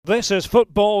This is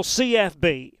Football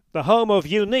CFB, the home of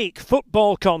unique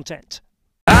football content.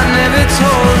 I never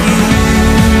told you,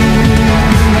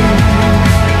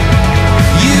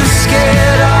 you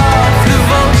scared off the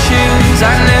vultures.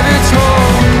 I never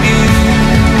told you,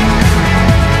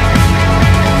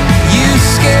 you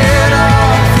scared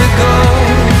off the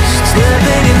ghosts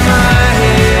living in my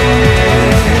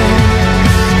head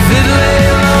that lay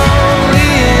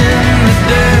lonely in the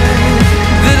dirt,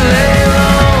 that lay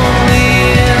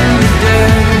lonely in the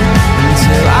dirt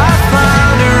until I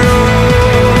found a rose.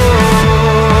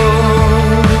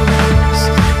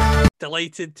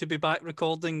 Delighted to be back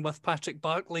recording with Patrick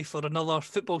Barclay for another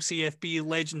Football CFB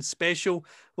Legends special.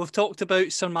 We've talked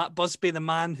about Sir Matt Busby, the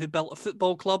man who built a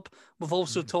football club. We've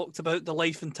also talked about the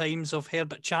life and times of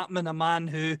Herbert Chapman, a man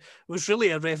who was really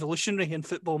a revolutionary in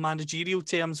football managerial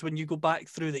terms when you go back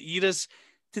through the eras.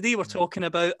 Today we're talking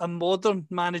about a modern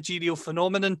managerial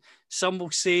phenomenon. Some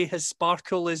will say his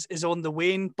sparkle is on the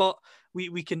wane, but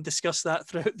we can discuss that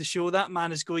throughout the show. That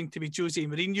man is going to be Jose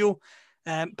Mourinho.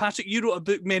 Patrick, you wrote a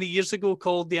book many years ago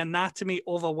called The Anatomy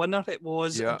of a Winner. It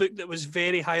was a book that was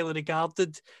very highly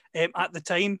regarded at the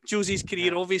time. Jose's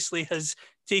career obviously has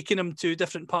taken him to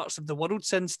different parts of the world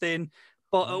since then,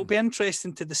 but it'll be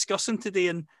interesting to discuss him today.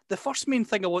 And the first main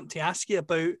thing I want to ask you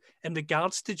about in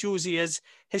regards to Jose is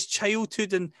his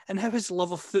childhood and how his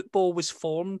love of football was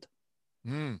formed.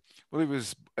 Well, he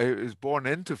was born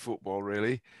into football,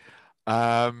 really,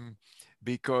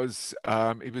 because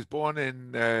he was born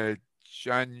in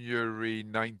January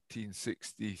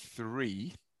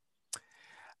 1963,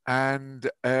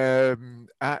 and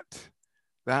at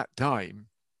that time,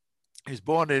 he was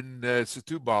born in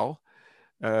Setúbal,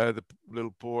 the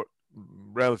little port,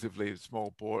 relatively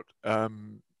small port,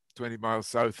 20 miles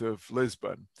south of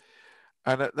Lisbon.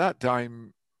 And at that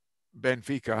time,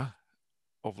 Benfica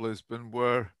of Lisbon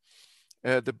were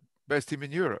the best team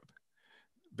in Europe.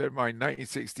 Bear in mind,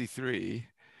 1963,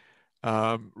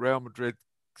 Real Madrid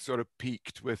sort of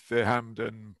peaked with the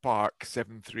Hamden Park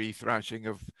 7-3 thrashing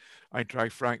of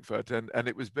Eintracht Frankfurt, and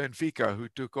it was Benfica who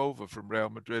took over from Real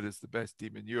Madrid as the best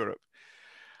team in Europe.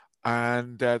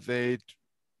 And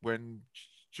when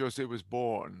Jose was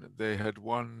born, they had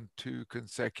won 2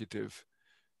 consecutive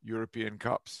European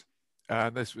Cups,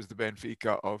 and this was the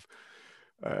Benfica of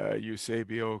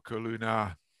Eusebio,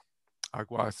 Coluna,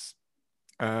 Aguas,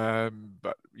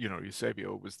 but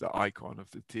Eusebio was the icon of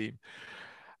the team.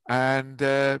 And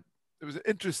it was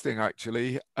interesting,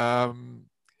 actually, to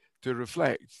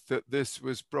reflect that this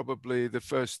was probably the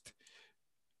first,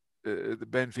 the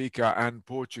Benfica and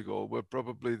Portugal were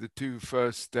probably the 2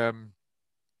 first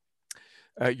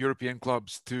European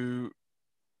clubs to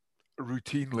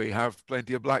routinely have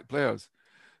plenty of black players,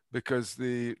 because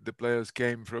the players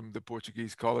came from the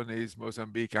Portuguese colonies,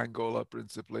 Mozambique, Angola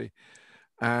principally,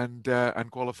 and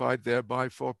qualified thereby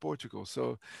for Portugal.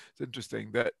 So it's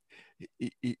interesting that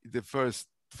the first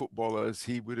footballers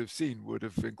he would have seen would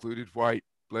have included white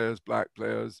players, black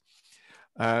players,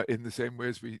 in the same way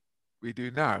as we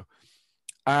do now.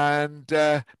 And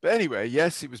but anyway,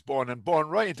 yes, he was born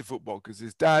right into football, because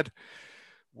his dad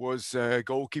was a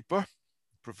goalkeeper,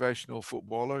 professional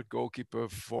footballer, goalkeeper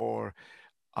for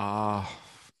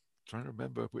trying to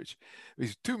remember which.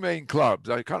 These 2 main clubs.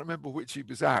 I can't remember which he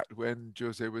was at when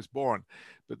Jose was born,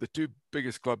 but the 2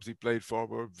 biggest clubs he played for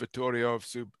were Vitória of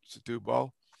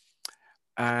Setúbal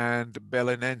and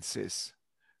Belenenses,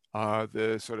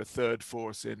 the sort of third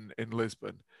force in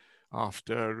Lisbon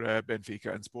after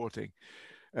Benfica and Sporting.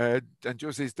 And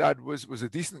Jose's dad was a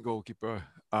decent goalkeeper.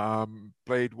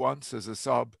 Played once as a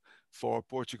sub for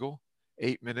Portugal,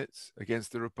 8 minutes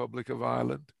against the Republic of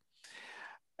Ireland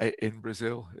in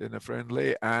Brazil in a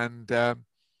friendly, and but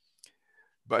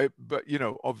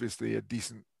obviously a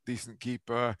decent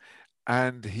keeper,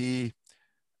 and he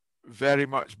very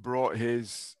much brought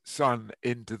his son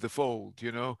into the fold.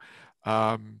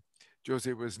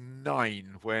 Jose was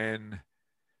 9 when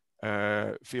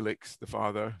Felix, the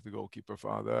father, the goalkeeper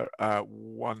father,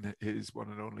 won his one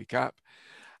and only cap,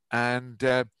 and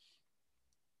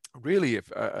really,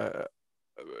 if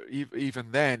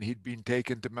even then he'd been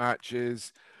taken to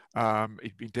matches.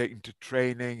 He'd been taken to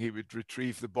training. He would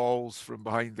retrieve the balls from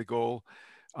behind the goal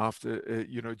after,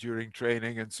 during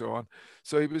training and so on.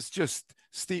 So he was just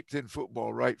steeped in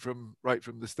football right from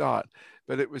the start.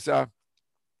 But it was not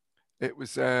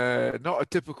a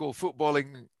typical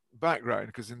footballing background,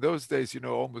 because in those days,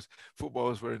 almost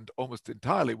footballers were almost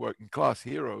entirely working class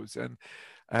heroes, and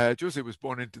Jose was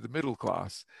born into the middle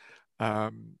class.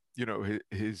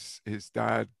 His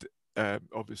dad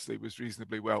obviously was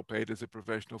reasonably well paid as a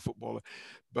professional footballer,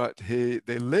 but they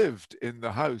lived in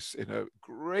the house, in a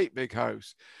great big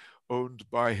house owned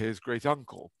by his great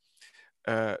uncle,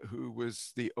 who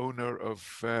was the owner of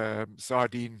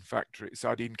sardine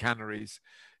canneries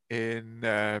in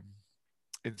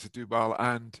Setúbal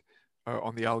and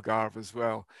on the Algarve as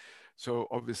well. So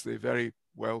obviously very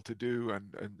well-to-do,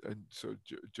 and so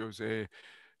Jose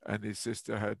and his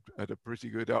sister had a pretty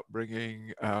good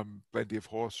upbringing, plenty of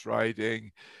horse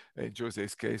riding, in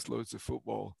Jose's case, loads of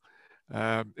football.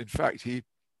 In fact,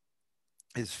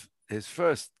 his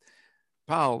first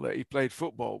pal that he played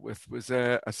football with was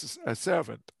a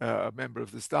servant, a member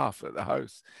of the staff at the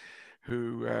house,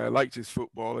 who liked his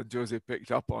football, and Jose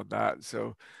picked up on that.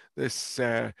 So this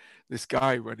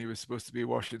guy, when he was supposed to be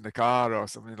washing the car or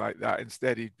something like that,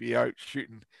 instead he'd be out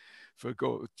shooting for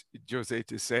Jose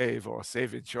to save, or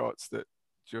saving shots that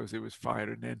Jose was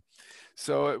firing in.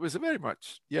 So it was it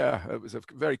was a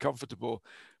very comfortable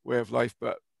way of life,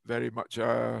 but very much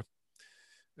a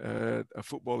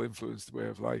football influenced way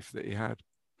of life that he had.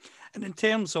 And in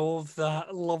terms of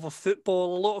that love of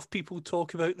football, a lot of people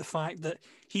talk about the fact that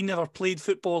he never played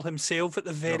football himself at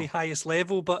the very highest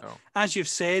level. But as you've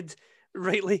said,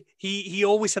 rightly, he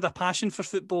always had a passion for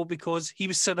football because he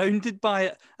was surrounded by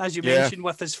it, as you mentioned,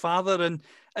 with his father. And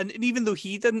even though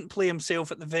he didn't play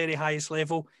himself at the very highest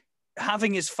level,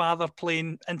 having his father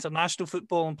playing international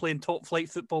football and playing top flight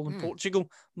football in Portugal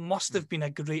must have been a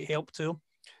great help to him.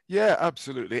 Yeah,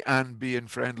 absolutely. And being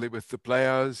friendly with the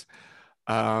players.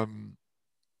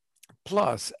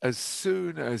 Plus, as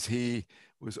soon as he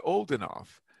was old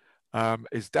enough, when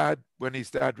his dad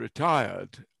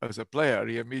retired as a player,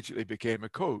 he immediately became a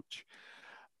coach.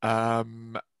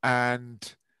 And I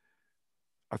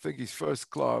think his first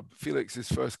club, Felix's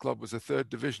first club, was a third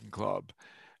division club.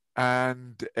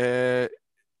 And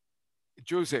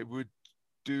Jose would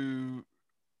do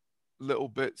little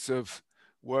bits of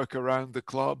work around the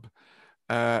club.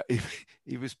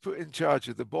 He was put in charge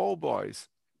of the ball boys.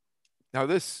 Now,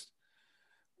 this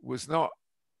was not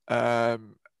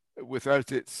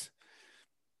without its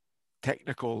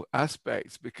technical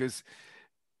aspects, because,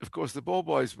 of course, the ball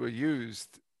boys were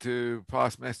used to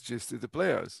pass messages to the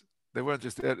players. They weren't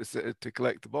just there to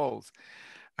collect the balls.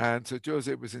 And so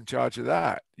Jose was in charge of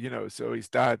that, so his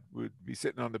dad would be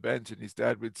sitting on the bench, and his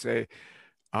dad would say,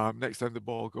 next time the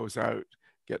ball goes out,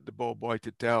 get the ball boy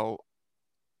to tell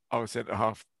our centre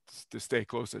half to stay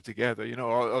closer together,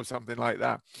 or something like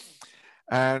that.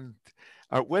 And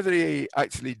whether he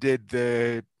actually did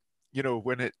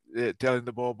when telling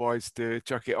the ball boys to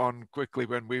chuck it on quickly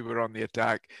when we were on the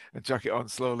attack and chuck it on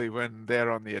slowly when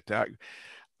they're on the attack,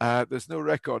 there's no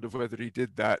record of whether he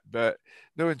did that. But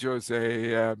knowing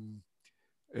Jose,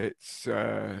 it's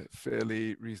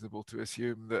fairly reasonable to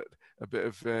assume that a bit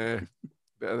of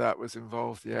that was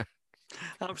involved. Yeah.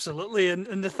 Absolutely.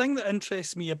 And the thing that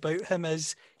interests me about him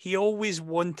is he always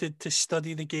wanted to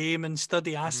study the game and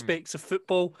study aspects of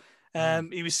football.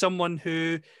 He was someone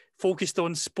who focused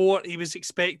on sport. He was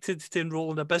expected to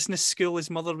enroll in a business school.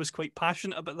 His mother was quite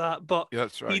passionate about that, but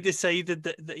that's right. He decided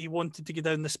that he wanted to go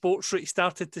down the sports route. He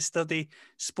started to study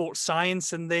sports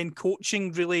science, and then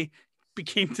coaching really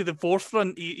became to the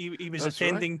forefront. He was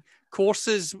attending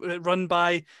courses run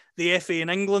by the FA in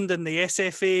England and the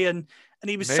SFA, and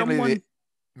he was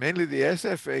mainly the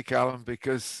SFA, Callum,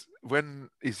 because when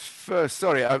his first,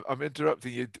 sorry, I'm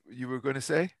interrupting you. You were going to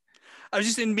say? I was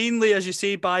just in mainly, as you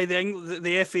say, by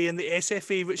the FA and the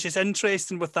SFA, which is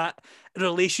interesting with that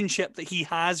relationship that he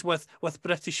has with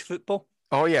British football.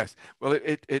 Oh, yes. Well,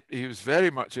 he was very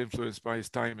much influenced by his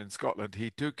time in Scotland. He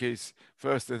took his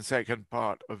first and second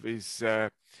part of his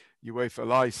UEFA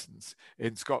license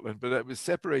in Scotland, but it was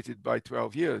separated by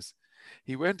 12 years.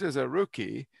 He went as a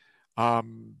rookie,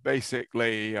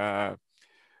 basically,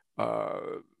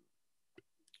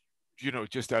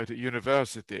 just out of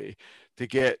university to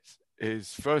get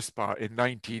his first part in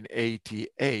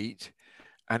 1988.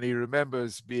 And he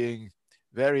remembers being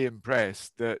very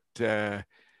impressed that the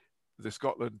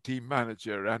Scotland team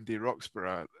manager, Andy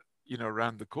Roxburgh,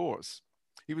 ran the course.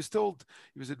 He was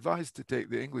advised to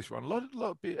take the English one.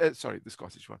 The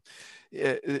Scottish one.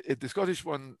 The Scottish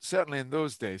one, certainly in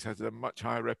those days, has a much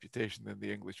higher reputation than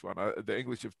the English one. The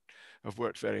English have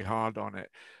worked very hard on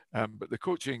it. But the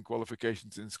coaching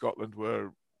qualifications in Scotland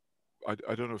were, I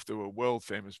don't know if they were world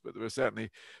famous, but they were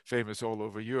certainly famous all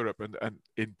over Europe. And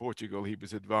in Portugal, he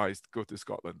was advised, go to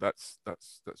Scotland. That's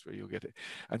where you'll get it.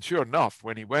 And sure enough,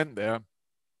 when he went there,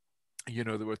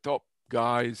 there were top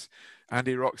guys.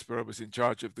 Andy Roxburgh was in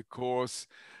charge of the course,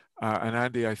 and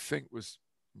Andy, I think,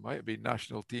 might have been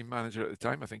national team manager at the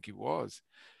time. I think he was,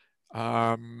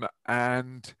 and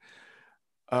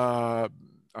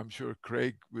I'm sure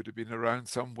Craig would have been around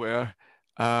somewhere.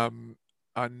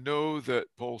 I know that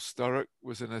Paul Sturrock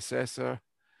was an assessor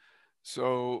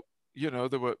So,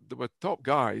 there were top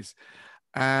guys.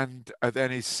 And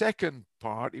then his second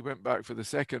part, he went back for the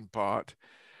second part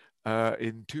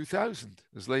in 2000,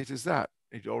 as late as that.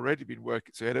 He'd already been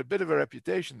working, so he had a bit of a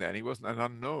reputation then. He wasn't an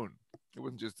unknown. He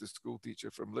wasn't just a school teacher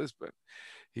from Lisbon.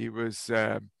 He was,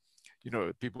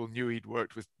 people knew he'd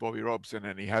worked with Bobby Robson,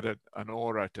 and he had an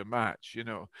aura to match.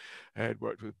 Had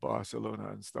worked with Barcelona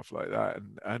and stuff like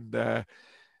that.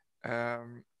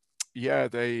 Yeah,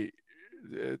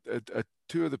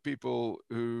 two of the people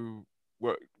who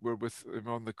were with him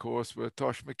on the course were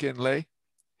Tosh McKinlay,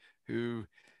 who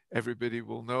everybody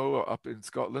will know up in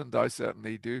Scotland. I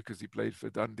certainly do, because he played for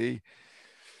Dundee.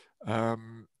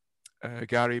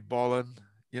 Gary Bollan,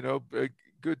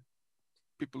 good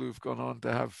people who've gone on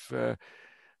to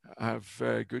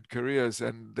have good careers,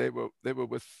 and they were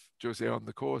with Jose on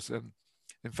the course. And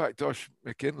in fact, Tosh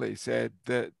McKinlay said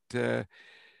that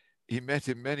he met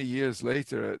him many years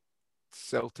later at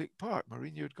Celtic Park.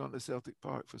 Mourinho had gone to Celtic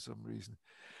Park for some reason,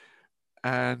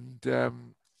 and he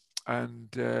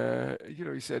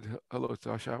said, "Hello,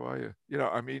 Tosh, how are you?"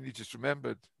 I mean, he just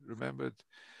remembered.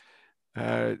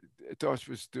 Tosh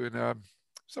was doing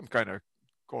some kind of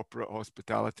corporate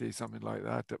hospitality, something like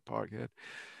that, at Parkhead,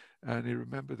 and he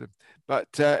remembered him.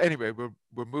 But anyway,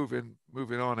 we're moving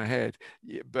on ahead.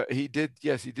 Yeah, but he did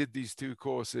these two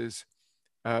courses,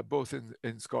 both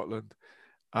in Scotland.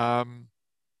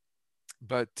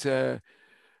 But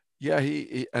yeah,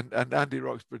 he and Andy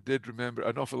Roxburgh did remember.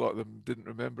 An awful lot of them didn't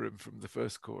remember him from the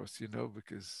first course,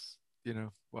 because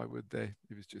why would they?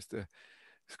 He was just a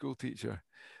school teacher.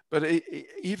 But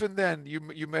even then,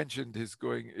 you mentioned his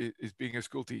being a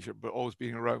school teacher, but always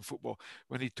being around football.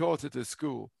 When he taught at a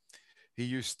school, he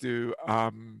used to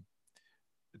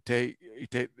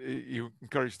you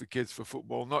encourage the kids for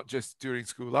football, not just during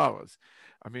school hours.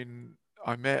 I mean,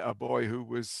 I met a boy who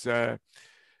was a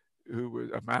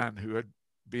man who had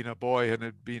been a boy and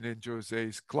had been in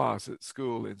Jose's class at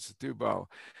school in Setúbal,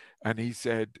 and he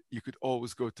said you could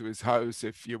always go to his house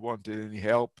if you wanted any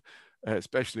help,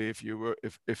 especially if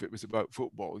it was about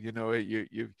football. He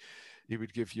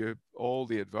would give you all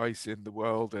the advice in the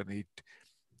world, and he'd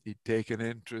take an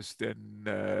interest in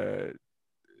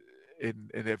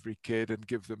every kid and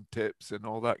give them tips and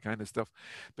all that kind of stuff.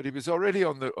 But he was already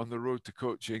on the road to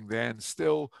coaching then,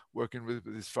 still working with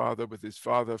his father, his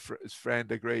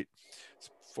friend, a great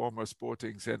former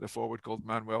Sporting centre forward called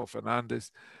Manuel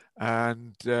Fernandes.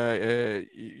 And, so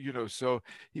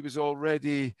he was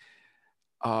already,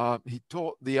 he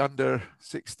taught the under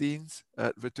 16s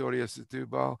at Vitória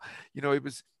Setúbal. It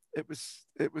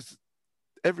was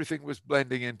everything was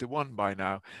blending into one by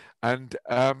now. And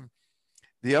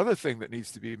the other thing that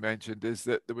needs to be mentioned is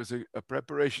that there was a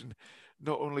preparation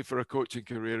not only for a coaching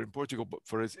career in Portugal, but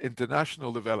for his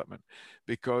international development,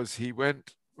 because when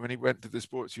he went to the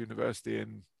sports university,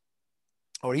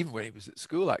 or even when he was at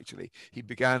school, actually, he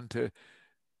began to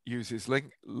use his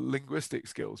linguistic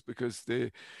skills, because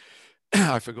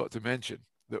I forgot to mention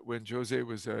that when Jose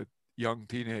was a young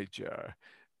teenager,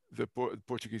 the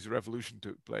Portuguese Revolution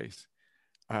took place,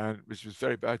 which was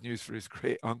very bad news for his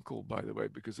great uncle, by the way,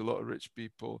 because a lot of rich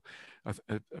people,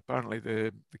 apparently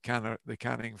the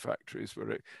canning factories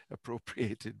were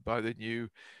appropriated by the new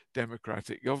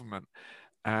democratic government.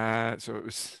 So it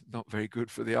was not very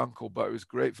good for the uncle, but it was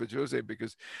great for Jose,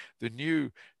 because the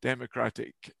new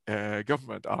democratic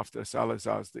government after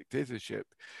Salazar's dictatorship,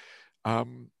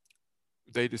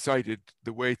 they decided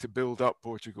the way to build up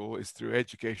Portugal is through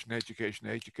education,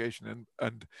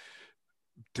 and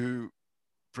to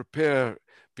prepare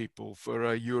people for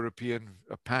a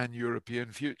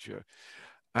pan-European future.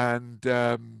 And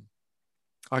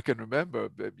I can remember,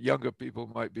 younger people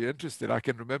might be interested, I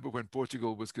can remember when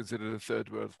Portugal was considered a third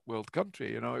world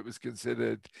country. It was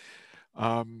considered,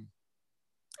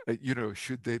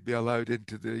 should they be allowed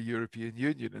into the European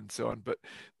Union and so on. But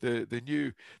the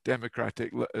new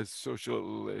democratic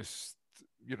socialist,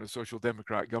 social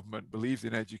democrat government believed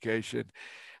in education,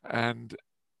 and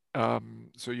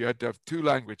so you had to have two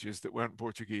languages that weren't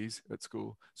Portuguese at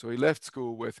school. So he left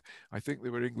school with, I think they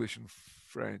were English and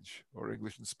French, or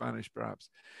English and Spanish perhaps.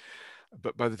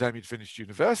 But by the time he'd finished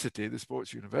university, the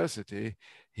sports university,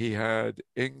 he had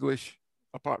English,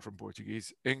 apart from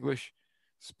Portuguese, English,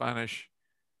 Spanish,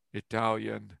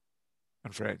 Italian,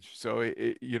 and French. So,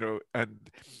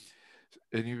 and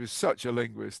he was such a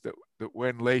linguist that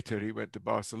when later he went to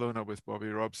Barcelona with Bobby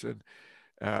Robson,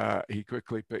 he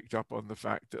quickly picked up on the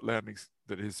fact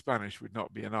that his Spanish would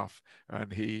not be enough,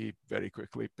 and he very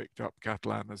quickly picked up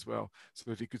Catalan as well,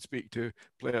 so that he could speak to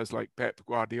players like Pep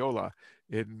Guardiola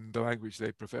in the language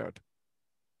they preferred.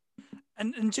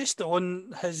 And just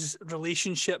on his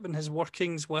relationship and his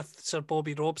workings with Sir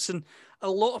Bobby Robson, a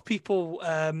lot of people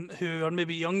who are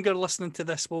maybe younger listening to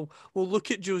this will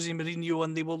look at Jose Mourinho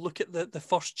and they will look at the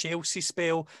first Chelsea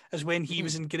spell as when he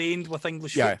was ingrained with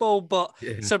English Yeah. football. But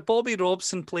Yeah. Sir Bobby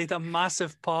Robson played a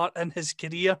massive part in his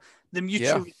career. The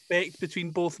mutual respect between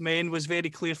both men was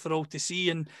very clear for all to see.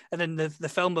 And in the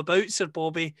film about Sir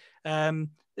Bobby,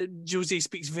 Jose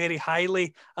speaks very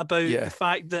highly about Yeah. the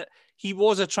fact that he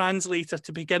was a translator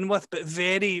to begin with, but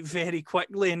very, very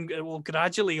quickly and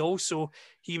gradually also,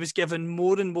 he was given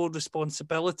more and more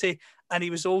responsibility. And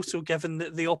he was also given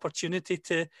the opportunity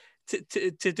to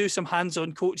do some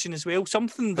hands-on coaching as well,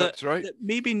 something That's right. that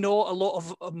maybe not a lot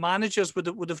of managers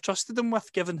would have trusted him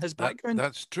with, given his background.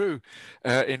 That's true.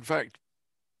 In fact,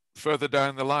 further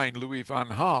down the line, Louis van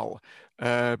Gaal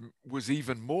was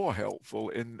even more helpful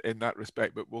in that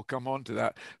respect, but we'll come on to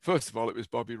that. First of all, it was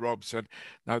Bobby Robson.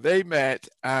 Now, they met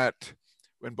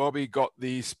when Bobby got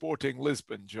the Sporting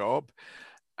Lisbon job,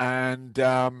 and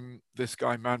this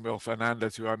guy, Manuel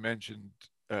Fernandes, who I mentioned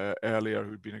earlier,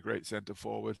 who'd been a great centre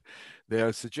forward,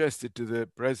 they suggested to the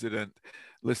president,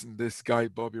 listen, this guy,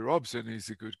 Bobby Robson, he's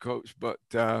a good coach, but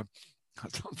I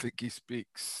don't think he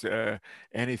speaks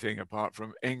anything apart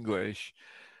from English,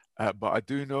 but I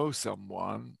do know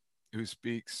someone who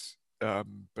speaks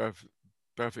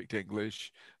perfect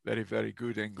English, very, very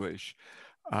good English,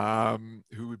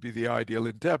 who would be the ideal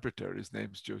interpreter. His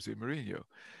name's Jose Mourinho.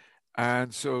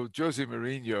 And so Jose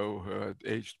Mourinho, who had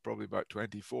aged probably about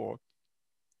 24,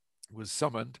 was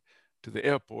summoned to the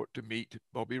airport to meet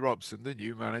Bobby Robson, the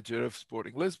new manager of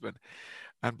Sporting Lisbon.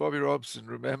 And Bobby Robson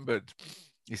remembered,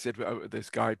 he said, this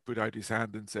guy put out his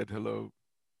hand and said, hello,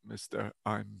 mister,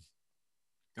 I'm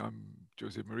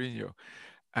Jose Mourinho.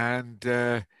 And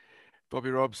Bobby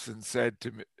Robson said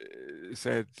to me,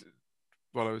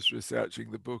 while I was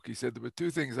researching the book, he said, there were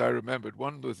two things I remembered.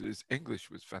 One was his English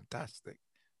was fantastic,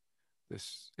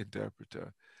 this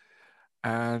interpreter.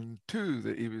 And two,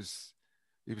 that he was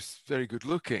very good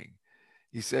looking.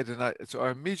 He said, so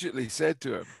I immediately said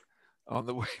to him, on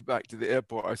the way back to the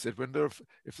airport, I said,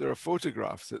 if there are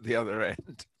photographs at the other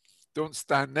end, don't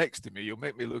stand next to me. You'll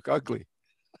make me look ugly.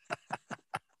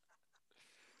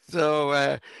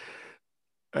 So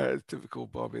typical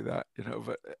Bobby, that, you know.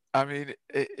 But I mean,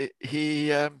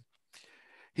 he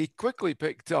quickly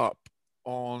picked up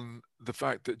on the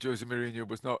fact that Jose Mourinho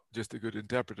was not just a good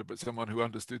interpreter, but someone who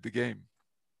understood the game.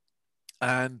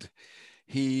 And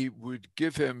he would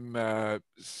give him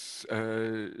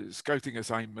scouting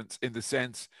assignments in the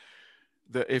sense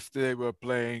that if they were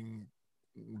playing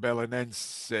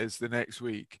Belenenses the next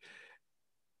week,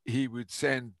 he would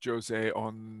send Jose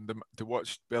to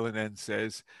watch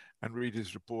Belenenses and read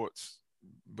his reports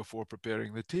before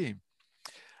preparing the team.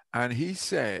 And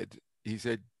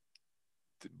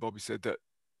Bobby said that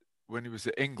when he was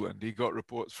at England, he got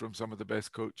reports from some of the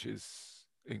best coaches,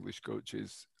 English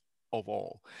coaches of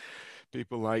all.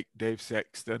 People like Dave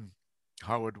Sexton,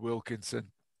 Howard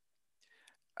Wilkinson.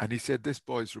 And he said this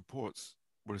boy's reports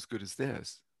were as good as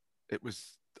theirs. It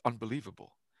was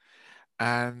unbelievable.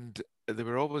 And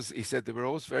he said they were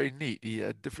always very neat. He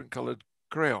had different colored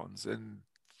crayons, and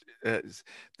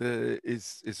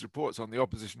his reports on the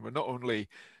opposition were not only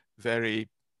very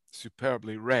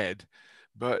superbly read,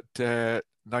 but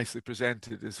nicely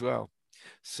presented as well.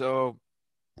 So,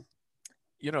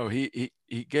 you know, he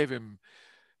gave him,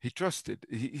 he trusted,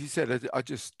 he said, I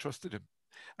just trusted him.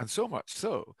 And so much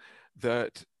so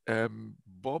that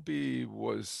Bobby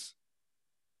was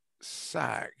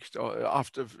sacked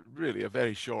after really a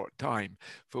very short time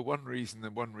for one reason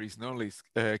and one reason only.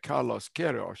 Carlos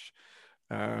Queiroz,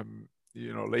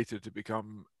 you know, later to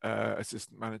become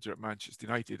assistant manager at Manchester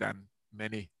United and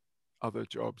many other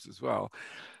jobs as well,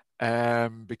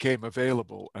 became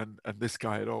available, and this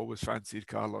guy had always fancied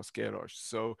Carlos Queiroz.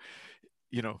 So,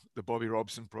 you know, the Bobby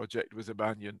Robson project was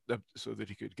abandoned so that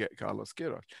he could get Carlos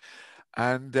Queiroz.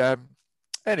 And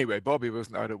anyway, Bobby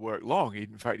wasn't out of work long.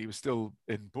 In fact, he was still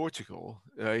in Portugal.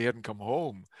 He hadn't come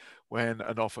home when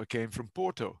an offer came from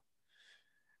Porto.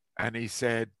 And he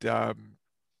said,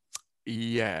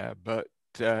 yeah, but,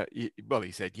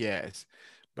 he said yes,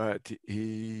 but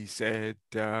he said,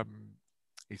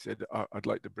 I'd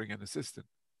like to bring an assistant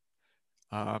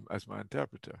as my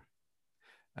interpreter.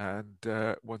 And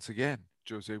once again,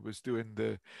 Jose was doing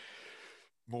the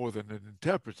more than an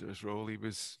interpreter's role. He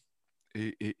was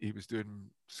doing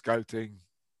scouting,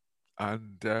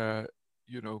 and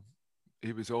you know,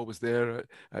 he was always there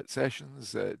at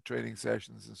sessions, training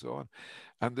sessions, and so on.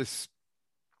 And this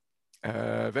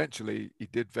eventually he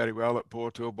did very well at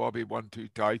Porto. Bobby won 2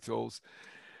 titles,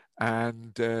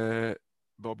 and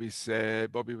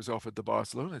Bobby was offered the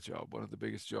Barcelona job, one of the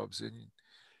biggest jobs in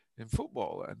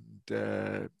football,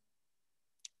 and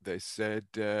they said,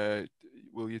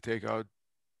 "Will you take out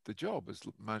the job as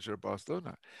manager of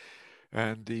Barcelona?"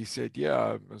 And he said,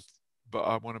 "Yeah, but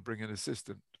I want to bring an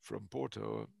assistant from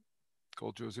Porto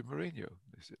called Jose Mourinho."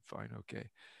 They said, "Fine, okay."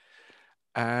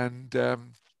 And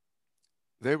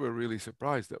they were really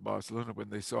surprised at Barcelona when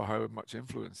they saw how much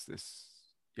influence this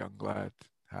young lad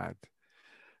had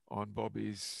on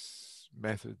Bobby's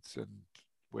methods and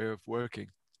way of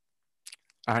working.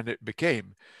 And it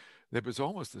became, there was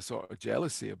almost a sort of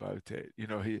jealousy about it. You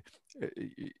know,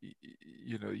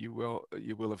 you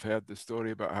will have heard the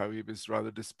story about how he was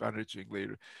rather disparagingly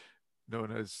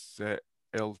known as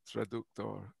El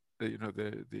Traductor,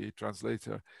 the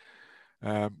translator,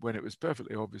 when it was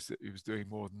perfectly obvious that he was doing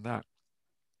more than that.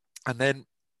 And then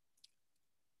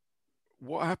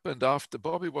what happened after,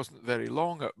 Bobby wasn't very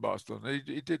long at Barcelona.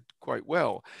 He did quite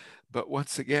well, but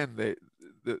once again, the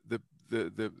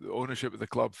ownership of the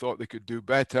club thought they could do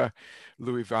better.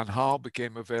 Louis van Gaal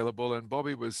became available, and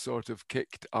Bobby was sort of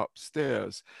kicked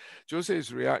upstairs.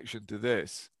 Jose's reaction to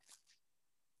this,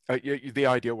 the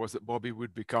idea was that Bobby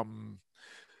would become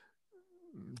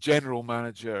general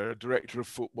manager, director of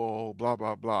football, blah,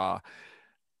 blah, blah.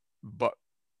 But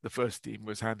the first team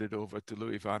was handed over to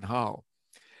Louis van Gaal.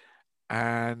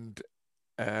 And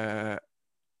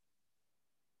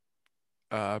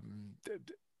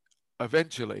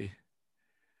eventually,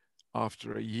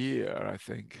 after a year, I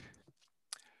think,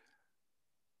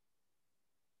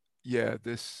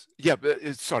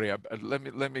 sorry,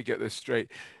 let me get this straight.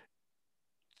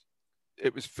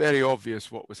 It was very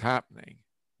obvious what was happening,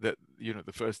 that,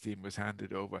 the first team was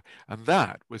handed over. And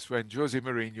that was when Jose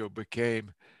Mourinho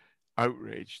became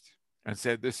outraged and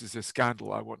said, "This is a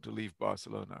scandal. I want to leave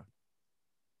Barcelona."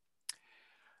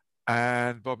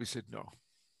 And Bobby said, "No,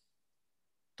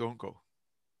 don't go.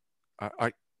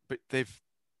 But they've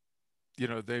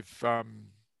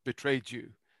betrayed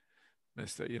you,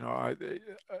 Mister.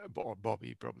 Or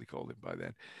Bobby probably called him by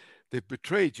then. They've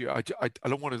betrayed you. I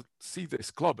don't want to see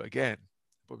this club again."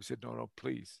 Bobby said, "No,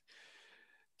 please,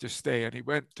 just stay." And he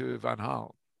went to Van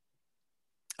Gaal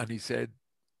and he said,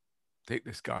 "Take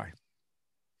this guy.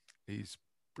 He's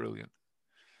brilliant."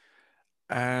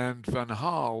 And Van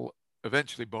Gaal,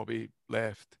 eventually Bobby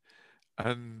left,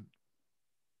 and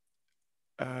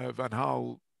Van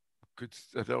Gaal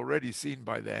had already seen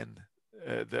by then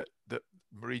that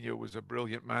Mourinho was a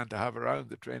brilliant man to have around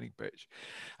the training pitch.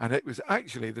 And it was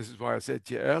actually, this is why I said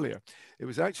to you earlier, it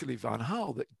was actually Van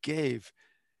Gaal that gave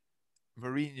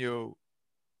Mourinho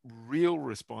real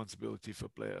responsibility for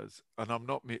players. And I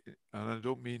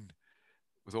don't mean,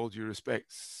 with all due respect,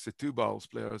 Setúbal's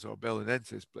players or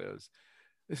Belenenses players.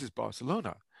 This is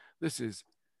Barcelona. This is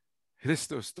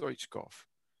Hristo Stoichkov.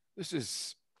 This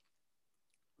is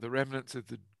the remnants of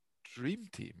the dream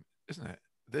team, isn't it?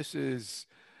 This is,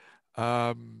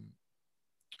 or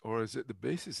is it the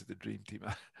basis of the dream team?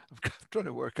 I'm trying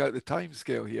to work out the time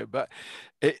scale here, but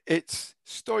it's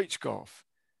Stoichkov.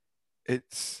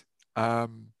 It's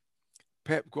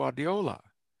Pep Guardiola.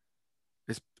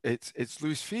 It's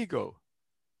Luis Figo.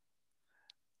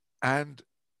 And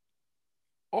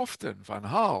often Van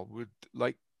Gaal would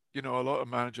a lot of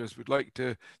managers would like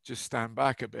to just stand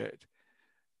back a bit.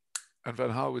 And Van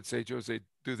Gaal would say, "Jose,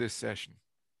 do this session."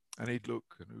 And he'd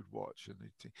look and he'd watch.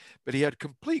 But he had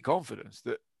complete confidence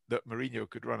that Mourinho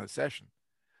could run a session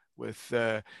with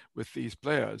these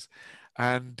players.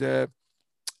 And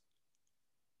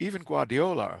even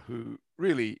Guardiola, who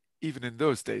really, even in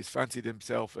those days, fancied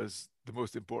himself as the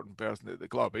most important person at the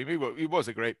club. I mean, he was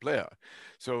a great player.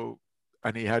 So,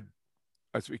 and he had,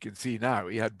 as we can see now,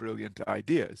 he had brilliant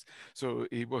ideas. So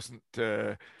he wasn't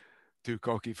too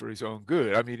cocky for his own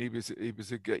good. I mean, he was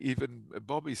even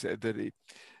Bobby said that he,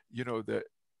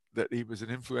 that he was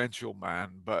an influential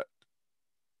man, but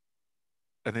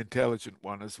an intelligent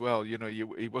one as well.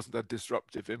 He wasn't a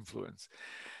disruptive influence.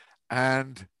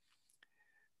 And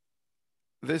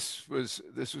this was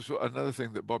another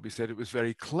thing that Bobby said. It was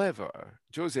very clever.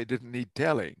 Jose didn't need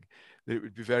telling that it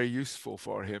would be very useful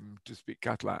for him to speak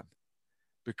Catalan,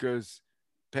 because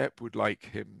Pep would like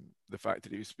him, the fact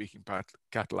that he was speaking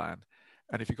Catalan.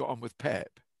 And if you got on with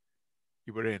Pep,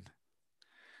 you were in.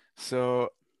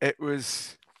 So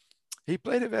he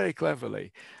played it very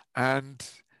cleverly. And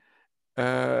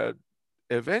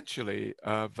eventually,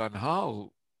 Van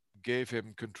Gaal gave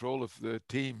him control of the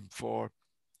team for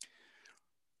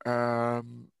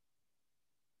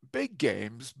big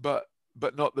games, but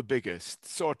not the biggest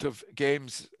sort of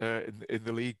games in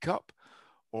the League Cup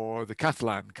or the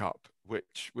Catalan Cup,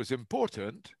 which was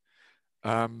important.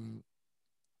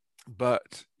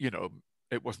 But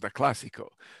it wasn't a Clásico.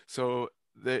 So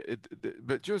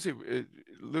but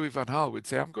Louis van Gaal would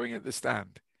say, "I'm going at the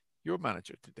stand. You're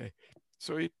manager today."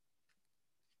 So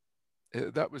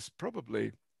that was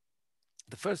probably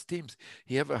the first teams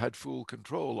he ever had full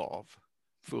control of,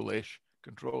 foolish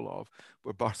control of,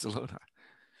 were Barcelona.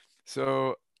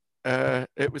 So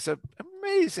it was an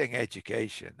amazing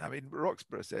education. I mean,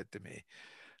 Roxburgh said to me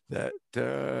that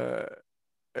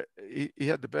he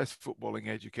had the best footballing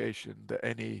education that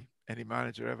any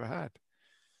manager ever had.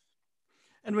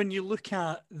 And when you look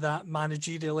at that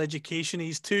managerial education,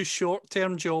 he's 2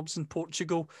 short-term jobs in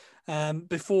Portugal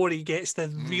before he gets the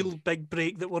real big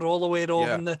break that we're all aware of,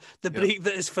 and the break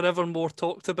that is forevermore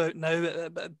talked about now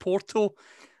at Porto.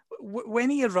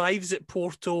 When he arrives at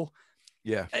Porto,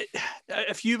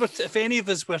 if any of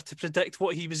us were to predict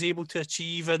what he was able to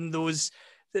achieve in those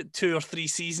 2 or 3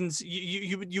 seasons,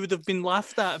 you would have been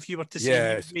laughed at if you were to say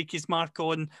he would make his mark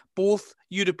on both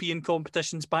European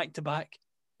competitions back to back.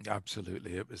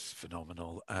 Absolutely, it was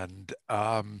phenomenal. And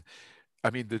I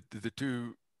mean, the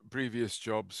 2 previous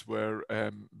jobs were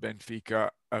Benfica,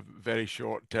 a very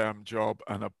short-term job,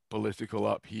 and a political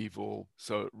upheaval.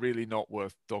 So really not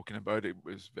worth talking about. It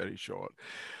was very short.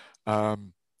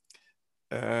 And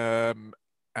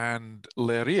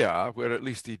Leiria, where at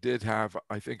least he did have,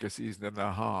 I think, a season and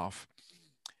a half,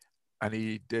 and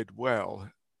he did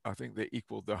well. I think they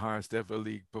equaled the highest ever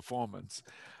league performance.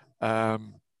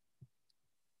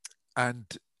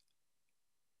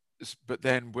 But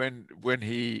then when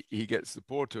he gets the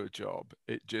Porto job,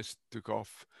 it just took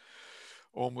off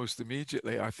almost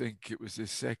immediately. I think it was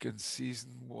his second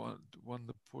season, won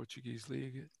the Portuguese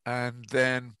league. And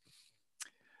then,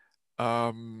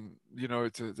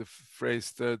 it's the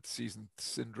phrase third season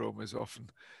syndrome is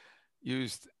often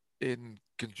used in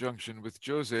conjunction with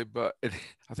Jose, but I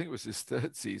think it was his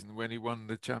third season when he won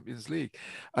the Champions League.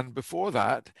 And before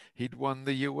that, he'd won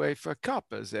the UEFA Cup,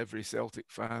 as every Celtic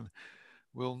fan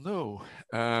will know.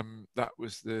 That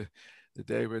was the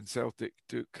day when Celtic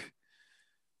took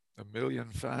 1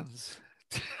 million fans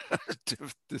to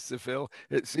Seville.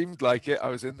 It seemed like it. I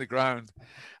was in the ground.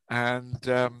 And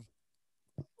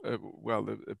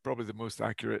probably the most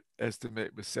accurate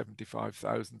estimate was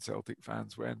 75,000 Celtic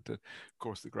fans went. And of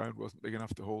course, the ground wasn't big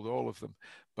enough to hold all of them.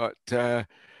 But a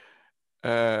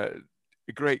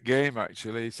great game,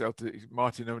 actually.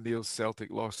 Martin O'Neill's Celtic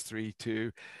lost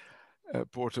 3-2.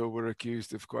 Porto were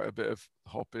accused of quite a bit of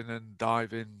hopping and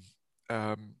diving,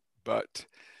 but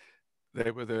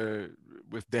they were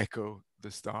with Deco, the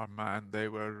star man, they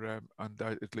were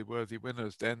undoubtedly worthy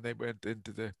winners. Then they went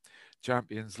into the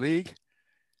Champions League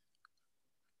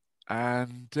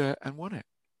and won it.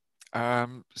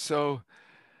 So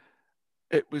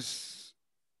it was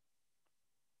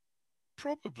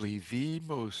probably the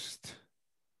most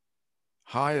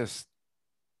highest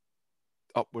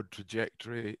upward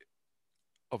trajectory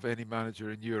of any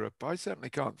manager in Europe. I certainly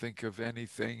can't think of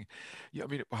anything. I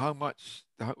mean,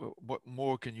 what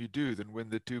more can you do than win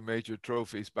the 2 major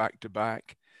trophies back to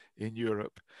back in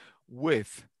Europe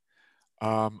with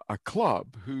a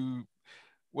club who,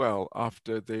 well,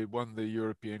 after they won the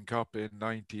European Cup in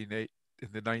the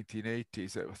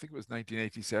 1980s, I think it was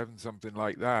 1987, something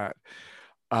like that.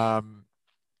 And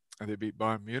they beat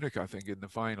Bayern Munich, I think, in the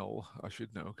final. I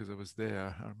should know because I was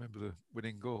there. I remember the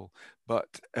winning goal.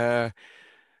 But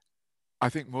I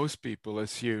think most people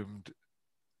assumed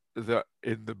that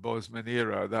in the Bosman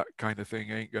era, that kind of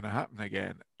thing ain't going to happen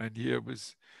again. And here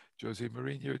was Jose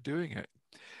Mourinho doing it.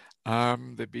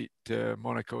 They beat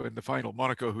Monaco in the final.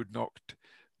 Monaco, who'd knocked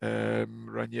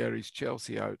Ranieri's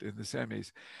Chelsea out in the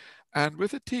semis. And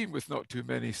with a team with not too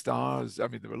many stars, I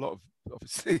mean, there were a lot of,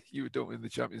 obviously, you don't win the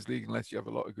Champions League unless you have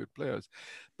a lot of good players,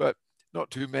 but not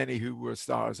too many who were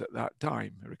stars at that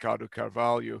time. Ricardo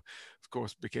Carvalho, of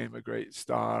course, became a great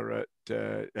star at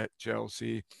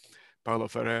Chelsea. Paulo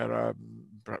Ferreira,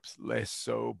 perhaps less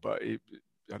so, but he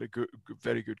had a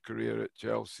very good career at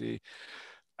Chelsea.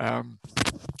 There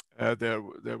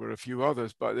were a few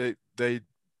others, but they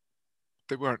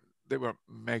weren't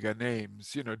mega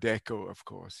names. Deco, of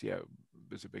course,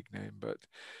 was a big name, but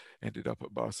ended up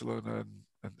at Barcelona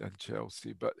and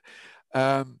Chelsea. But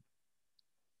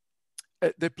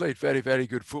they played very, very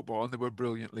good football, and they were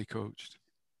brilliantly coached.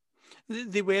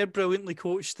 They were brilliantly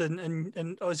coached,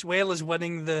 and as well as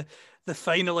winning the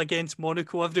final against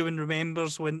Monaco, everyone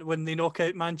remembers when they knock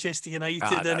out Manchester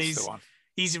United, and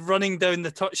he's running down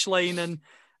the touchline, and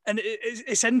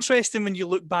it's interesting when you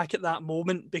look back at that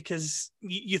moment, because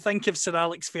you think of Sir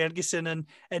Alex Ferguson,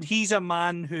 and he's a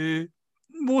man who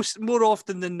more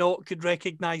often than not could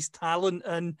recognise talent,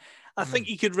 and I think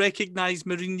you could recognise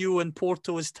Mourinho and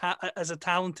Porto as a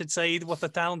talented side with a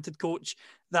talented coach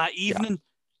that evening,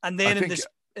 and then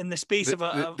in the space of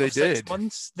 6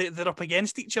 months, they're up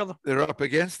against each other. They're up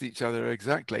against each other,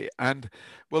 exactly. And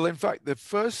well, in fact, the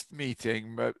first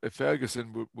meeting,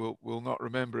 Ferguson will not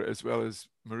remember it as well as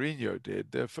Mourinho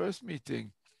did. Their first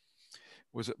meeting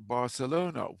was at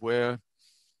Barcelona, where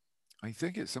I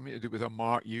think it's something to do with a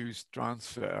Mark Hughes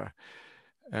transfer.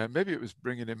 Maybe it was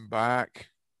bringing him back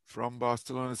from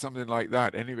Barcelona, something like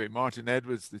that. Anyway, Martin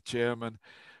Edwards, the chairman,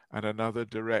 and another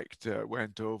director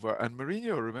went over. And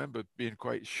Mourinho remembered being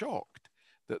quite shocked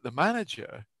that the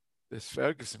manager, this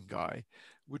Ferguson guy,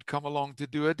 would come along to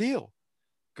do a deal.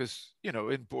 Because, you know,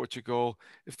 in Portugal,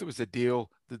 if there was a deal,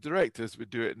 the directors would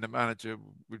do it and the manager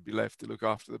would be left to look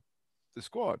after the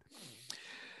squad.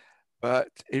 But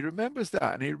he remembers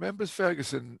that, and he remembers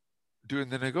Ferguson doing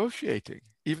the negotiating,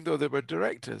 even though there were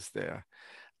directors there,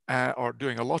 or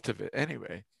doing a lot of it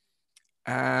anyway.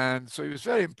 And so he was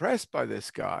very impressed by this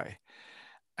guy.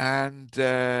 And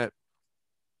then,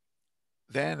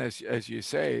 as you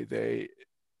say, they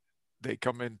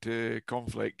come into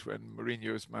conflict when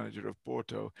Mourinho is manager of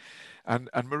Porto.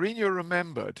 And Mourinho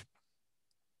remembered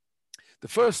the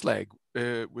first leg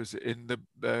was in the,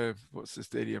 what's the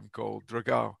stadium called?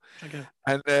 Dragao. Okay.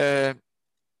 And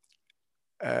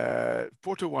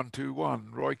Porto won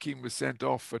 2-1. Roy Keane was sent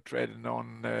off for treading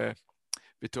on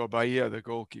Vitor Bahia, the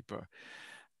goalkeeper.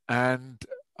 And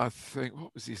I think,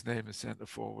 what was his name as centre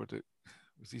forward?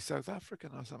 Was he South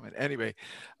African or something? Anyway.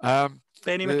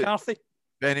 Benny McCarthy?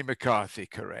 Benny McCarthy,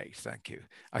 correct. Thank you.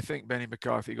 I think Benny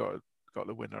McCarthy got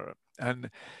the winner.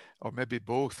 Or maybe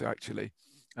both, actually.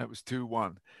 It was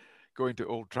 2-1 going to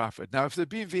Old Trafford. Now, if there'd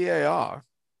been VAR,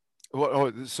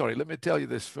 sorry, let me tell you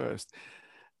this first.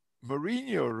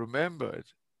 Mourinho remembered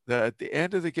that at the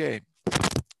end of the game,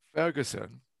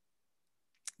 Ferguson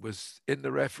was in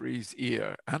the referee's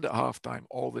ear and at halftime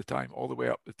all the time, all the way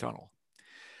up the tunnel.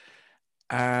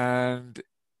 And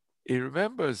he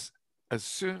remembers as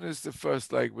soon as the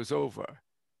first leg was over,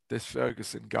 this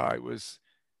Ferguson guy was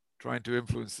trying to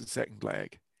influence the second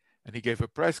leg. And he gave a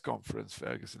press conference,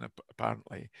 Ferguson,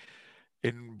 apparently,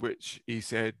 in which he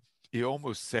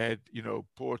almost said, you know,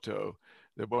 Porto,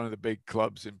 they're one of the big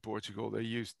clubs in Portugal. They're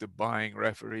used to buying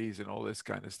referees and all this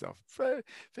kind of stuff.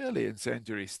 Fairly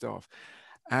incendiary stuff.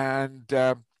 And,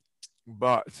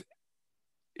 but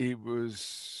he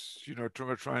was, you know,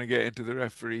 trying to get into the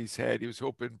referee's head. He was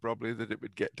hoping probably that it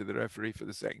would get to the referee for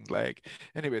the second leg.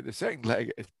 Anyway, the second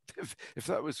leg, if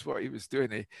that was what he was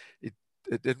doing,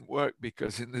 it didn't work,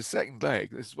 because in the second leg,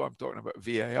 this is what I'm talking about,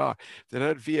 VAR. If they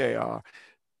had VAR,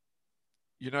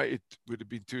 United would have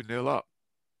been 2-0 up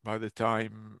by the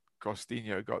time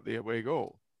Coutinho got the away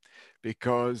goal,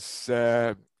 because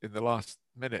in the last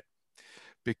minute,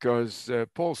 because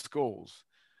Paul Scholes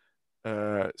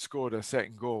scored a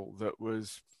second goal that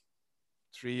was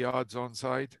 3 yards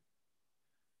onside,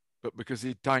 but because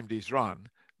he timed his run,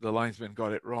 the linesman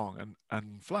got it wrong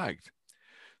and flagged.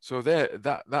 So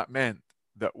that meant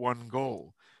that one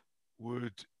goal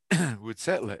would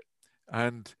settle it.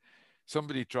 And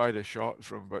somebody tried a shot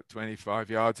from about 25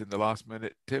 yards in the last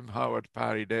minute. Tim Howard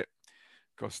parried it.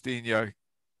 Coutinho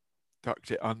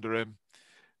tucked it under him.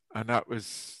 And that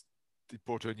was,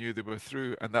 Porto knew they were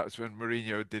through. And that's when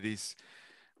Mourinho did his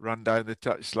run down the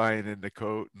touchline in the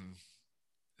coat. And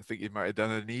I think he might have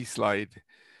done a knee slide,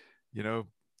 you know,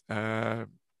 in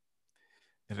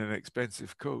an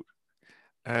expensive coat.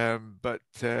 But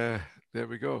there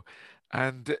we go.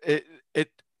 And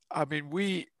I mean,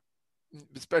 we,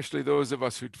 especially those of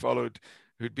us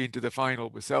who'd been to the final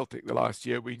with Celtic the last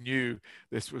year, we knew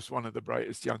this was one of the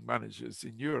brightest young managers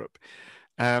in Europe.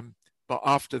 But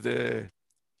after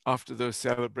those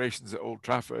celebrations at Old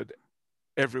Trafford,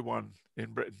 everyone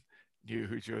in Britain knew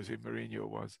who Jose Mourinho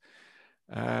was.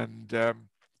 And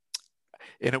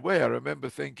in a way, I remember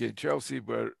thinking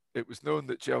it was known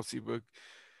that Chelsea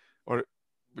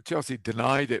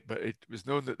denied it, but it was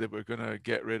known that they were going to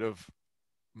get rid of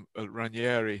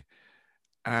Ranieri.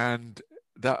 And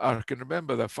that I can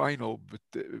remember the final,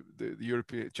 the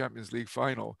European Champions League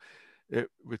final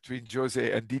between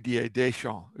Jose and Didier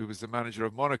Deschamps, who was the manager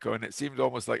of Monaco, and it seemed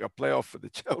almost like a playoff for the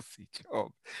Chelsea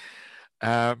job.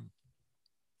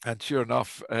 And sure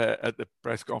enough, at the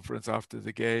press conference after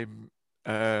the game,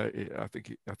 I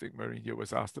think Mourinho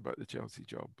was asked about the Chelsea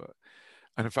job,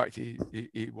 and in fact he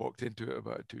walked into it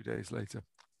about 2 days later.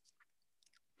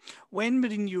 When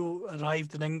Mourinho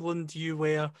arrived in England, you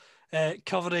were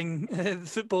covering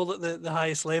football at the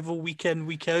highest level, week in,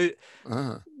 week out.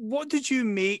 What did you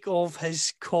make of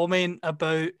his comment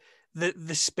about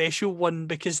the special one?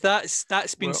 Because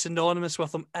that's been synonymous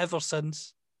with him ever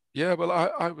since. Yeah, well,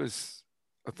 I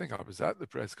think I was at the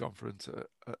press conference.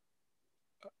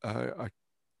 I,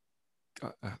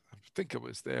 I think I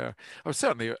was there. I was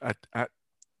certainly at I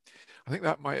think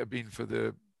that might have been for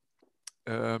the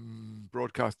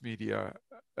broadcast media,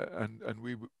 and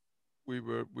we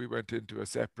went into a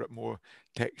separate, more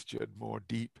textured, more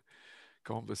deep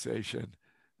conversation.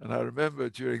 And I remember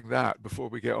during that, before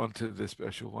we get on to the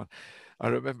special one, I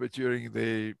remember during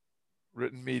the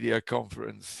written media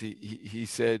conference, he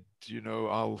said, you know,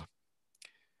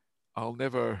 I'll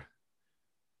never.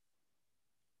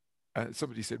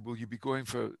 Somebody said, will you be going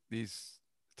for these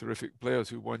terrific players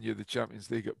who won you the Champions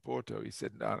League at Porto? He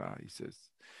said, no, no. He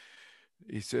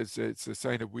says it's a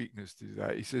sign of weakness to do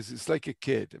that. He says it's like a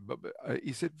kid. But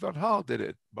he said Van Gaal did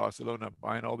it, Barcelona,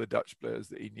 buying all the Dutch players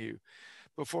that he knew.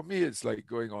 But for me, it's like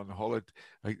going on holiday.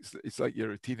 It's like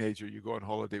you're a teenager, you go on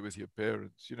holiday with your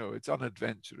parents. You know, it's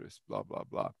unadventurous, blah, blah,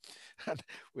 blah. And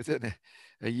within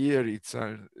a year, he'd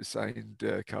signed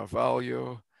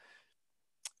Carvalho,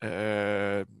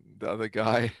 the other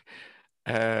guy,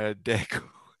 Deco,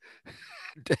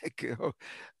 Deco,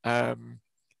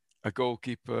 a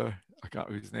goalkeeper, I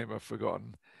can't his name, I've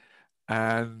forgotten,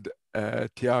 and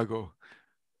Tiago,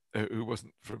 who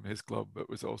wasn't from his club but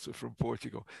was also from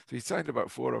Portugal. So he signed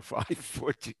about 4 or 5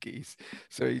 Portuguese.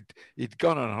 So he'd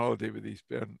gone on holiday with his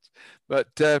parents.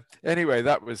 But anyway,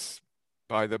 that was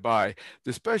by the by.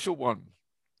 The special one,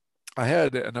 I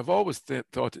heard it, and I've always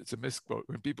thought it's a misquote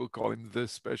when people call him the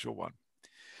special one.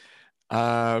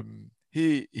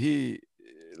 He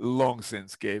long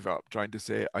since gave up trying to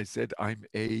say, I said I'm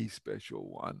a special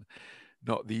one,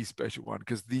 not the special one,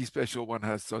 because the special one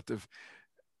has sort of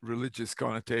religious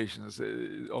connotations,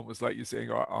 almost like you're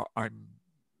saying, oh, I'm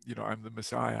the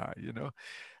Messiah,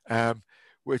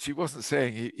 which he wasn't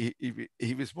saying.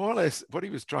 He was more or less, what he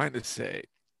was trying to say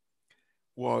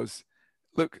was,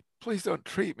 look, please don't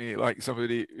treat me like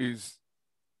somebody who's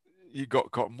you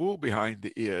got cotton wool behind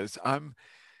the ears. I've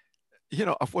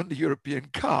won the European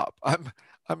Cup. I'm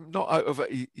not out of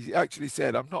he actually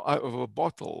said, I'm not out of a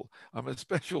bottle. I'm a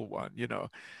special one,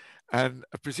 And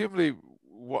presumably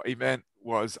what he meant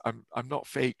was, I'm not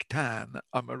fake tan.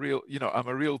 I'm a real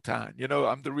tan,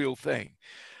 I'm the real thing.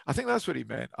 I think that's what he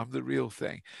meant. I'm the real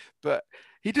thing. But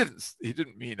he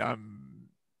didn't mean I'm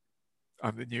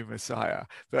the new Messiah,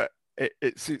 but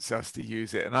it suits us to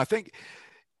use it. And I think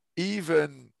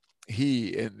even he,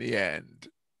 in the end,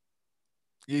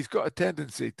 he's got a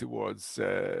tendency towards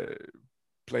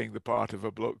playing the part of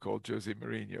a bloke called Jose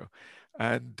Mourinho.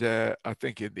 And I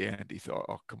think in the end he thought,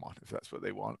 oh, come on, if that's what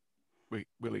they want,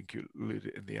 we'll include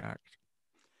it in the act.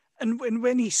 And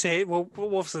when he said, well,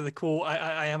 obviously the quote,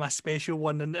 I am a special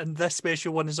one, and this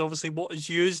special one is obviously what is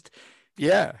used.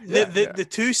 Yeah. The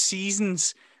 2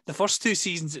 seasons, the first 2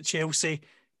 seasons at Chelsea,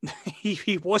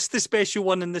 he was the special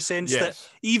one in the sense that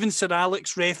even Sir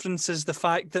Alex references the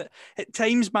fact that at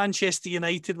times Manchester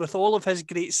United, with all of his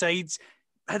great sides,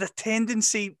 had a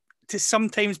tendency to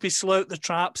sometimes be slow out the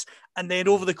traps and then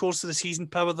over the course of the season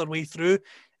power their way through.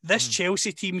 This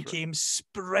Chelsea team came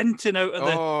sprinting out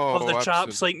of the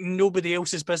traps like nobody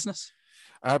else's business.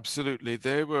 Absolutely.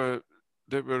 They were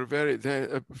very,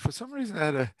 for some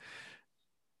reason,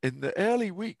 in the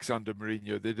early weeks under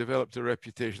Mourinho, they developed a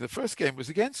reputation. The first game was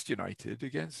against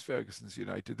Ferguson's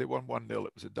United. They won 1-0.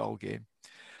 It was a dull game.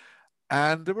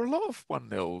 And there were a lot of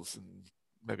 1-0s and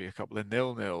maybe a couple of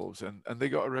 0-0s. And they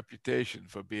got a reputation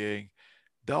for being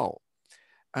dull.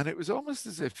 And it was almost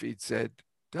as if he'd said,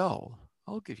 dull,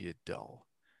 I'll give you dull.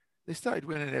 They started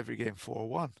winning every game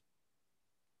 4-1.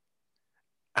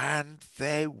 And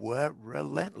they were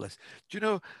relentless. Do you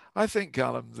know, I think,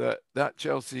 Callum, that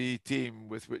Chelsea team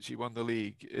with which he won the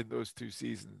league in those 2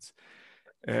 seasons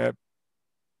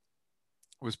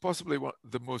was possibly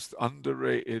the most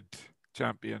underrated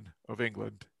champion of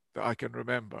England that I can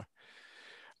remember.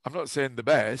 I'm not saying the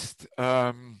best,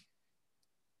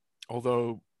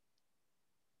 although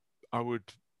I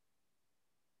would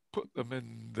put them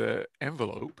in the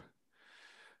envelope.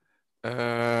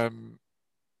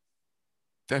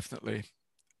 Definitely,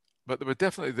 but they were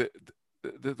definitely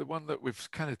the one that we've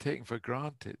kind of taken for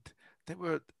granted. They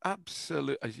were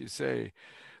absolute, as you say,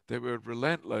 they were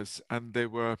relentless, and they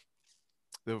were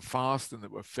fast, and they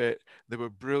were fit. They were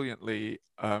brilliantly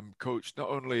coached, not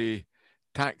only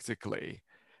tactically,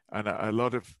 and a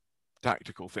lot of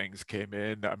tactical things came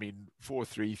in. I mean,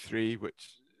 4-3-3,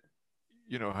 which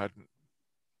hadn't.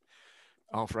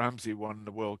 Alf Ramsey won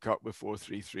the World Cup with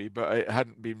 4-3-3, but it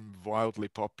hadn't been wildly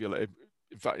popular.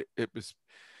 In fact, it was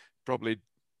probably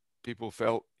people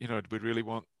felt, we'd really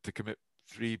want to commit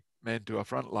 3 men to a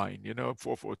front line.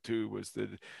 4-4-2 was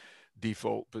the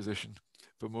default position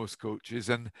for most coaches.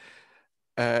 And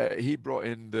he brought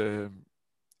in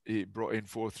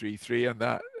 4-3-3, and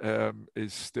that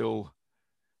is still,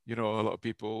 a lot of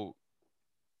people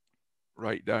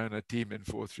write down a team in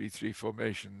 4-3-3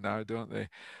 formation now, don't they?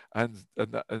 And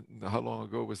how long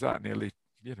ago was that? Nearly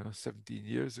 17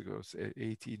 years ago,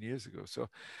 18 years ago. So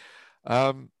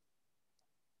there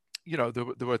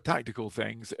were tactical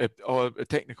things or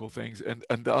technical things, and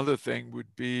the other thing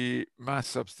would be mass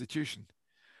substitution.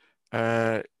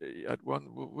 At one,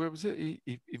 where was it?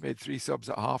 He made 3 subs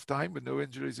at halftime with no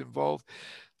injuries involved.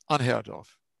 Unheard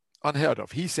of.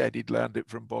 He said he'd learned it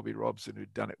from Bobby Robson,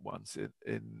 who'd done it once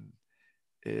in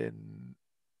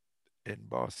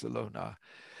Barcelona,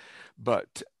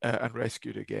 but and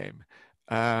rescued a game.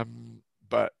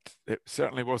 But it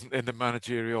certainly wasn't in the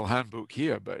managerial handbook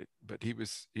here. But he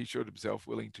showed himself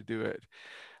willing to do it.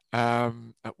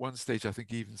 At one stage, I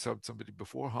think he even subbed somebody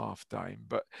before halftime.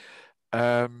 But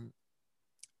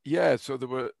yeah, so there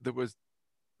were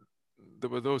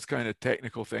those kind of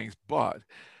technical things, but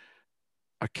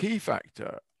a key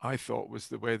factor I thought was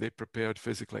the way they prepared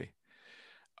physically.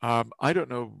 I don't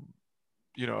know,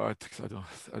 I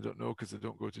don't know because I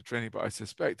don't go to training, but I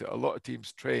suspect that a lot of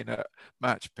teams train at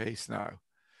match pace now.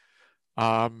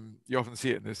 You often see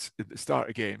it in the start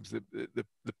of games. The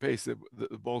pace that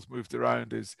the ball's moved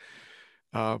around is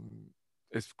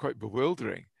quite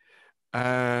bewildering.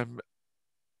 And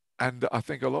I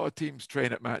think a lot of teams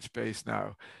train at match pace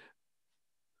now.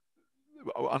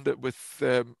 With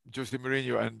Jose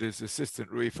Mourinho and his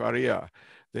assistant Rui Faria,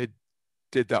 they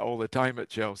did that all the time at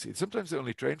Chelsea. Sometimes they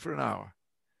only trained for an hour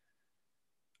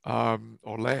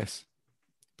or less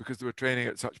because they were training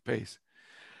at such pace.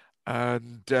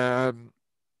 And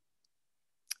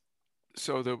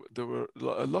so there were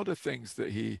a lot of things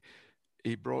that he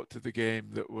brought to the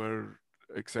game that were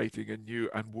exciting and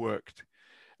new and worked.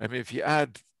 I mean, if you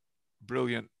add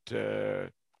brilliant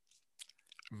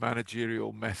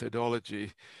managerial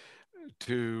methodology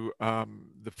to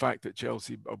the fact that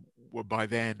Chelsea were by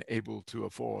then able to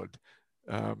afford,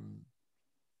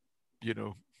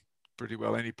 pretty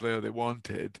well any player they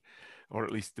wanted, or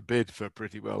at least to bid for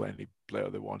pretty well any player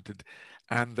they wanted,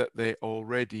 and that they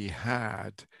already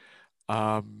had,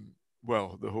 the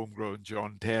homegrown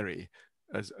John Terry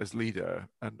as leader,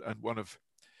 and one of,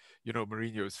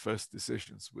 Mourinho's first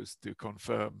decisions was to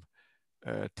confirm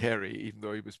Terry, even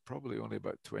though he was probably only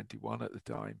about 21 at the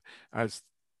time, as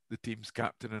the team's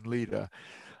captain and leader,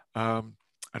 and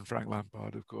Frank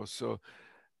Lampard, of course. So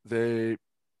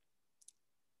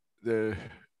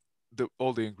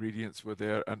all the ingredients were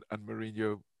there, and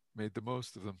Mourinho made the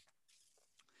most of them.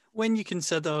 When you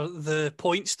consider the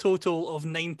points total of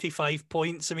 95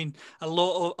 points, I mean, a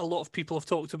lot of people have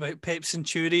talked about Pep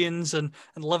Centurions and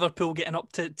Liverpool getting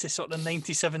up to sort of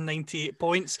 97, 98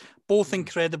 points, both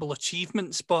incredible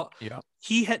achievements, but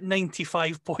he hit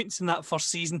 95 points in that first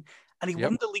season, and he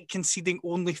won the league conceding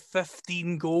only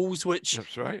 15 goals, which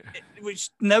that's right.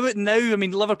 Which now, I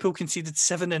mean, Liverpool conceded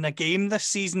 7 in a game this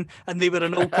season, and they were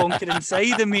an all-conquering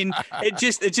side. I mean, it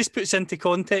just puts into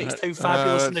context how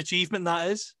fabulous an achievement that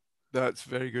is. That's a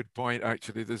very good point,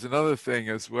 actually. There's another thing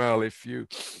as well.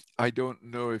 I don't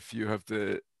know if you have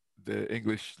the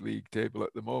English league table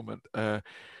at the moment, but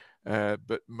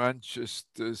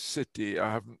Manchester City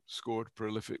haven't scored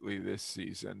prolifically this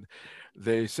season.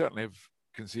 They certainly have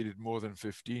conceded more than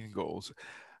 15 goals,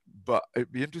 but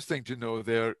it'd be interesting to know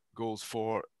their goals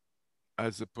for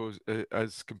as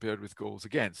compared with goals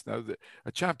against. Now,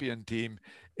 a champion team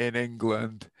in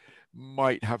England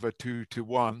might have a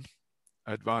 2-1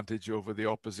 advantage over the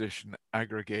opposition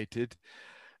aggregated.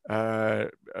 It's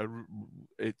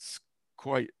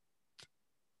quite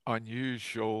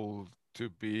unusual to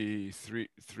be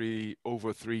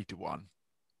 3-1.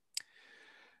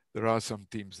 There are some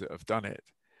teams that have done it,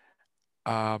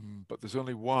 but there's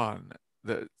only one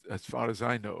that, as far as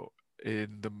I know,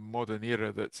 in the modern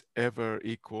era that's ever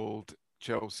equaled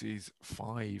Chelsea's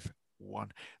 5-1.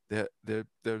 Their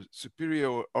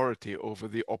superiority over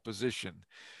the opposition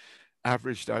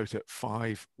averaged out at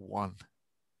 5-1.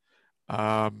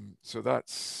 So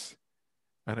that's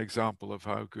an example of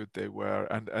how good they were.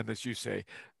 And as you say,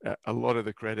 a lot of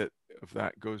the credit of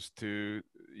that goes to,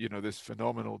 this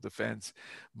phenomenal defense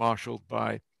marshaled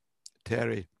by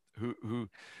Terry,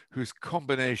 whose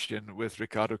combination with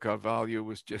Ricardo Carvalho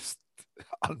was just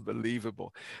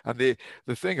unbelievable. And the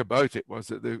thing about it was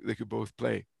that they could both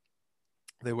play.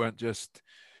 They weren't just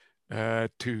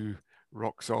two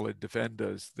rock solid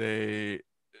defenders. They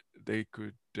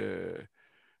could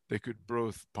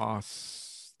both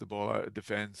pass the ball out of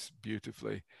defense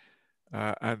beautifully,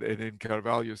 and in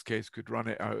Carvalho's case could run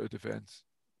it out of defense.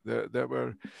 There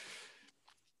were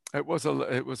It was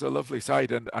a lovely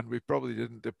side, and we probably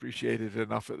didn't appreciate it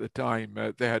enough at the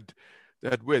time. They had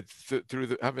width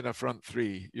through having a front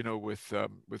three, with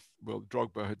well,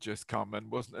 Drogba had just come and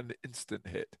wasn't an instant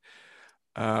hit.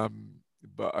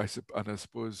 But I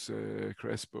suppose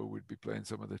Crespo would be playing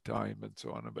some of the time and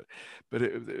so on. But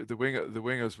the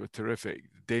wingers were terrific.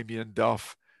 Damien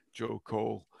Duff, Joe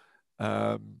Cole.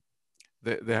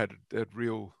 They had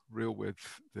real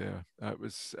width there. It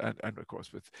was and of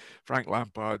course with Frank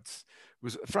Lampard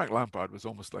was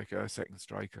almost like a second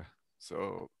striker.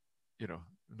 So,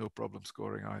 no problem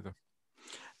scoring either.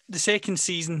 The second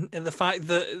season, and the fact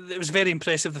that it was very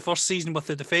impressive the first season with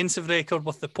the defensive record,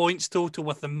 with the points total,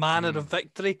 with the manner of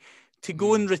victory, to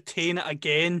go and retain it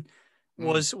again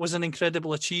was an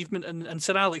incredible achievement. And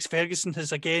Sir Alex Ferguson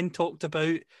has again talked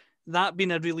about that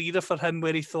being a real era for him,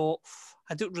 where he thought,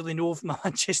 I don't really know if my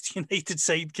Manchester United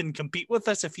side can compete with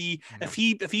this. If he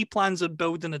plans on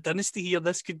building a dynasty here,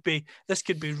 this could be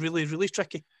really, really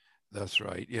tricky. That's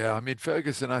right. Yeah, I mean,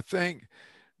 Ferguson, I think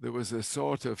there was a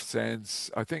sort of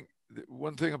sense. I think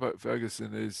one thing about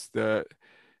Ferguson is that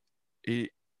he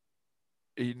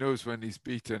knows when he's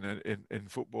beaten in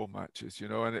football matches,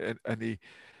 and I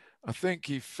think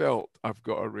he felt, I've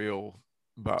got a real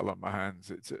battle on my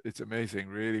hands. It's amazing,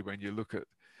 really, when you look at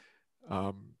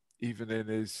even in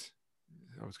his,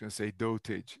 I was going to say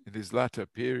dotage, in his latter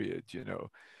period,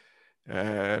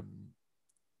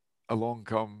 along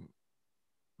come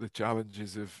the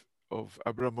challenges of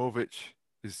Abramovich,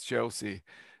 his Chelsea,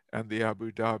 and the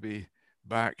Abu Dhabi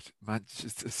backed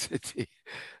Manchester City.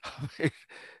 I mean,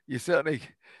 you certainly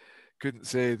couldn't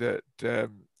say that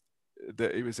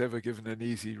that he was ever given an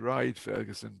easy ride,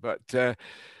 Ferguson. But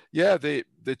yeah, the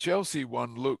Chelsea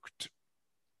one looked.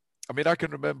 I mean, I can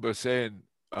remember saying,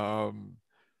 when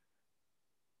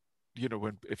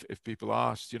if people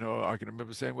asked, I can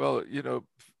remember saying, well,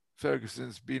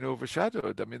 Ferguson's been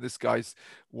overshadowed. I mean, this guy's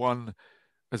won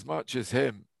as much as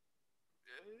him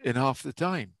in half the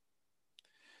time.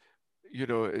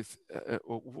 It's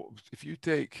if you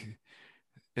take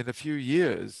in a few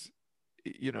years,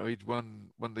 he'd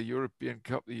won the European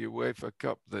Cup, the UEFA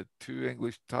Cup, the 2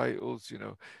 English titles,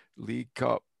 League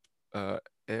Cup,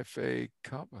 FA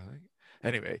Cup, I think.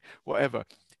 Anyway, whatever.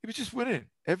 He was just winning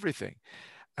everything.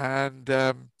 And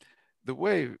the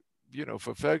way,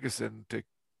 for Ferguson to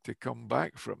come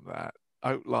back from that,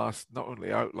 not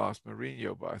only outlast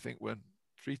Mourinho, but I think win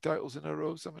 3 titles in a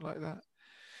row, something like that.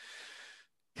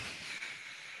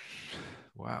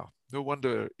 Wow. No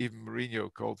wonder even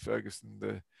Mourinho called Ferguson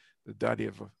the daddy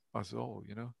of us all,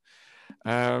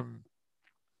 But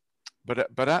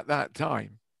at that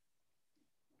time,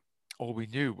 all we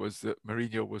knew was that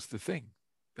Mourinho was the thing.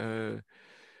 There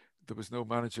was no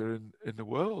manager in the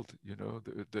world,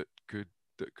 that could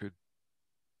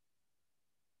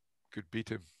beat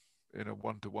him in a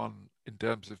 1-to-1 in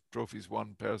terms of trophies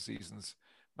won per seasons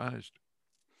managed.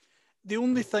 The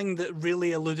only thing that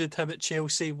really eluded him at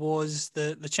Chelsea was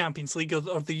the Champions League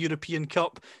or the European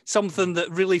Cup, something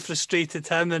that really frustrated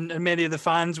him and many of the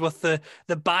fans with the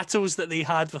battles that they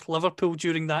had with Liverpool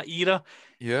during that era.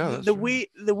 Yeah, the way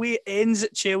it ends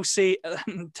at Chelsea,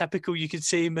 typical, you could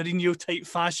say, Mourinho type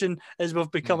fashion, as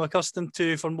we've become accustomed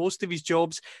to for most of his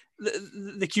jobs.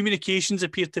 The communications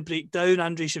appeared to break down.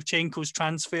 Andrei Shevchenko's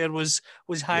transfer was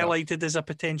highlighted as a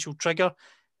potential trigger.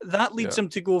 That leads him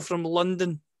to go from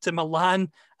London to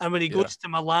Milan, and when he goes to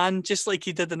Milan, just like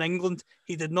he did in England,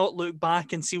 he did not look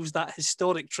back and seals that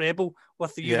historic treble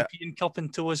with the European Cup in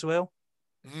tow as well.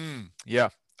 Yeah,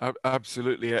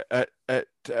 absolutely.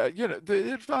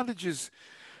 The advantages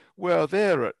were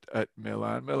there at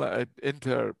Milan.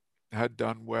 Inter had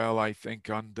done well, I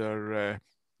think, under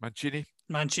Mancini.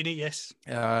 Mancini, yes.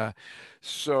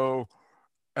 So.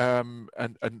 And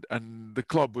the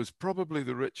club was probably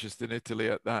the richest in Italy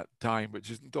at that time,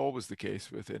 which isn't always the case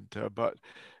with Inter, but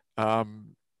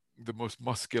the most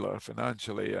muscular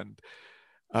financially. And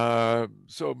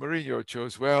so Mourinho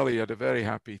chose well. He had a very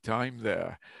happy time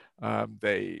there.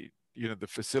 The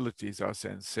facilities are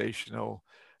sensational.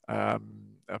 Up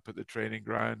at the training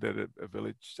ground at a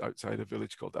village outside a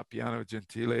village called Appiano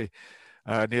Gentile,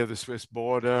 near the Swiss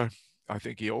border. I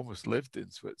think he almost lived in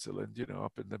Switzerland,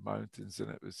 up in the mountains, and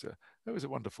it was a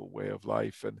wonderful way of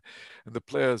life, and the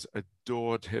players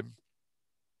adored him.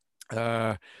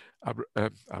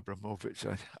 Abramovich,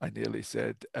 I nearly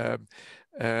said,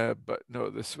 but no,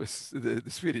 the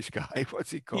Swedish guy,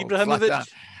 what's he called?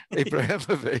 Ibrahimovic,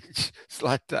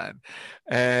 Zlatan,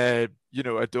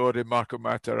 adored him. Marco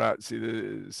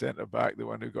Materazzi, the centre back, the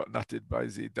one who got nutted by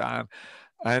Zidane,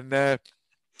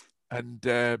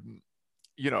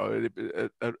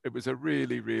 it was a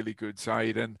really, really good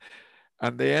side, and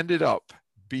they ended up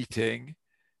beating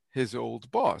his old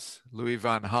boss, Louis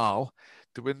van Gaal,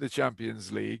 to win the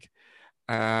Champions League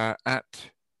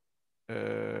at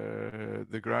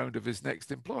the ground of his next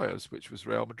employers, which was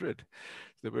Real Madrid.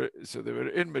 They were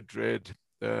in Madrid.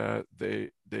 They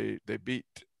beat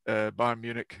Bayern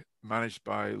Munich, managed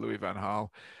by Louis van Gaal,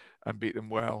 and beat them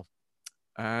well.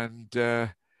 And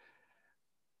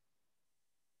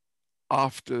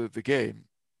after the game,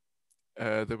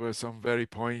 there were some very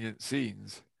poignant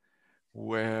scenes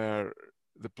where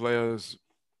the players,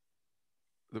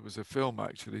 there was a film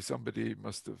actually, somebody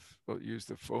must have used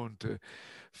a phone to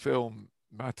film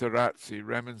Materazzi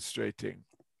remonstrating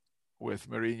with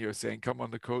Mourinho, saying, come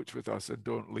on the coach with us and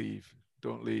don't leave.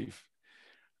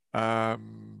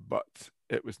 But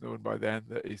it was known by then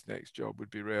that his next job would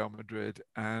be Real Madrid,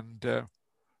 and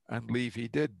leave he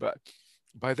did. But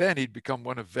by then he'd become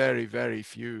one of very, very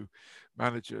few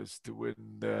managers to win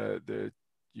the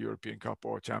European Cup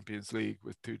or Champions League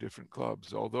with two different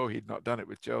clubs. Although he'd not done it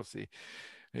with Chelsea,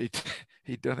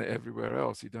 he'd done it everywhere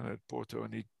else. He'd done it at Porto,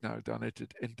 and he'd now done it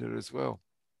at Inter as well.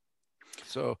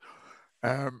 So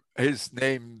his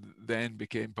name then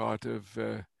became part of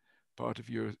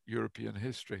European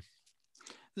history.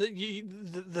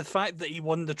 The fact that he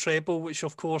won the treble, which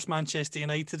of course Manchester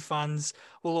United fans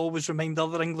will always remind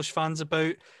other English fans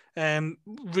about,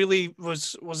 really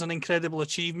was an incredible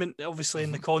achievement. Obviously,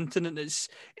 in the continent, it's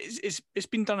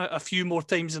been done a few more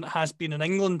times than it has been in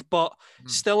England, but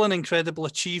still an incredible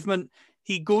achievement.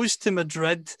 He goes to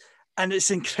Madrid, and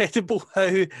it's incredible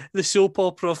how the soap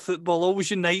opera of football always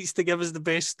unites to give us the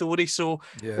best story. So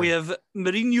we have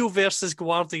Mourinho versus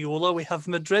Guardiola. We have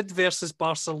Madrid versus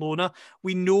Barcelona.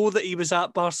 We know that he was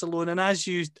at Barcelona. And as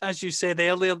you said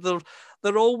earlier,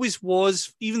 there always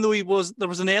was, even though there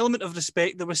was an element of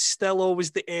respect, there was still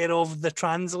always the air of the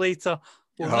translator.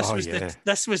 Well,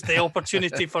 this was the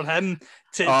opportunity for him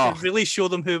to really show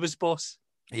them who was boss.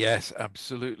 Yes,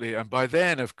 absolutely. And by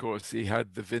then, of course, he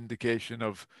had the vindication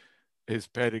of his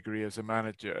pedigree as a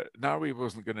manager. Now he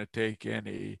wasn't going to take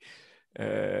any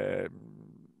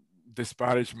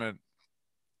disparagement,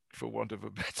 for want of a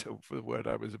better word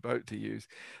I was about to use,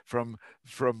 from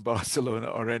Barcelona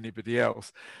or anybody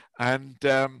else. And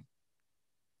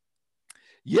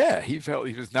he felt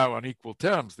he was now on equal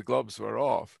terms. The gloves were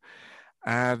off,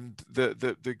 and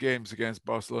the games against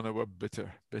Barcelona were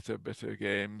bitter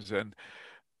games. And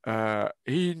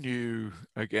he knew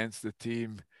against the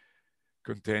team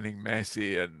containing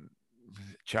Messi and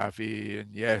Xavi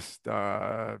and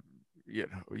Iniesta,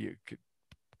 you could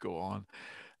go on,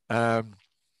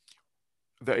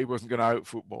 that he wasn't going to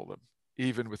out-football them,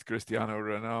 even with Cristiano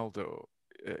Ronaldo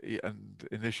and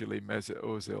initially Mesut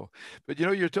Ozil. But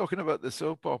you're talking about the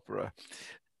soap opera.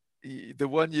 The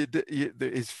one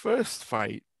his first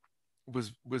fight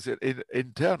was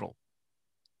internal,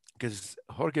 because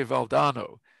Jorge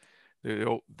Valdano,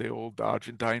 the old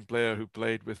Argentine player who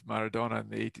played with Maradona in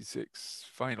the '86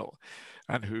 final,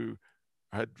 and who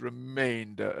had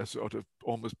remained a sort of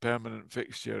almost permanent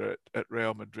fixture at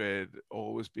Real Madrid,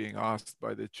 always being asked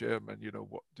by the chairman,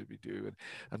 what do we do?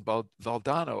 And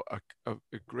Valdano, a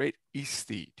great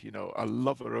aesthete, a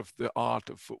lover of the art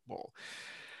of football.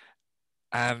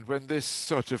 And when this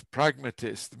sort of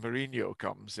pragmatist Mourinho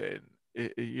comes in,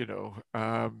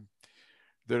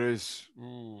 there is,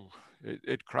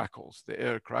 it crackles, the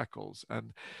air crackles.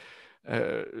 And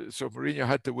so Mourinho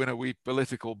had to win a wee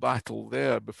political battle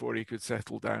there before he could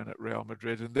settle down at Real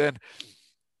Madrid. And then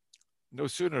no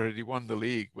sooner had he won the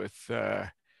league with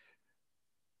a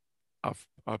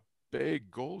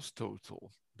big goals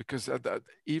total, because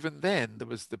even then there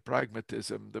was the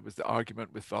pragmatism, there was the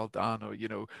argument with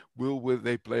Valdano, will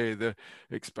they play the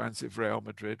expansive Real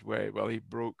Madrid way? Well, he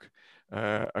broke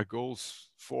a goals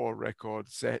for record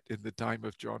set in the time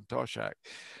of John Toshak,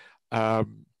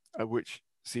 which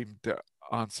seemed to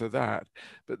answer that.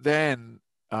 But then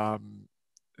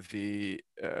the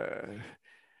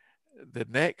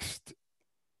next,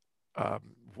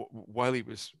 while he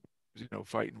was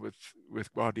fighting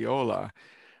with Guardiola,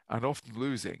 and often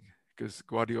losing, because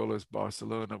Guardiola's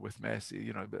Barcelona with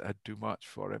Messi, had too much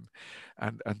for him,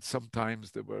 and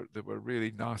sometimes there were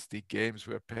really nasty games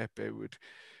where Pepe would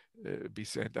be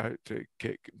sent out to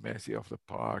kick Messi off the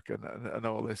park and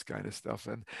all this kind of stuff,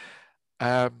 and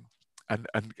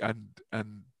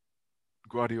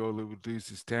Guardiola would lose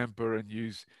his temper and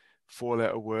use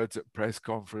four-letter words at press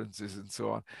conferences and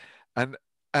so on, and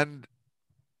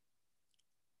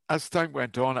as time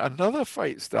went on, another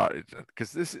fight started,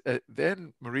 because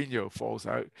then Mourinho falls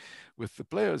out with the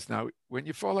players. Now, when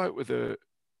you fall out with the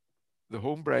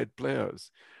homebred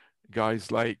players, guys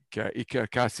like Iker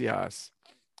Casillas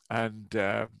and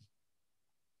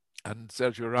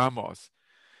Sergio Ramos,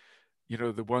 you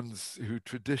know, the ones who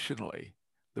traditionally,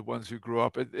 the ones who grew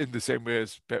up in the same way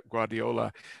as Pep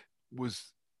Guardiola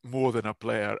was more than a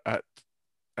player at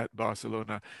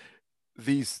Barcelona.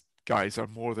 These guys are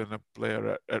more than a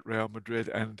player at Real Madrid,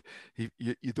 and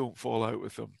you don't fall out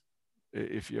with them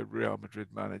if you're a Real Madrid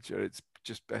manager. It's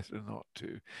just better not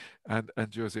to, and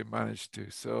Jose managed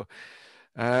to. So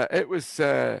it was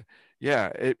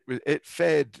yeah, it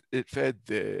fed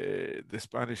the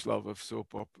Spanish love of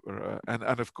soap opera, and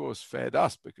of course fed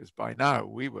us, because by now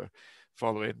we were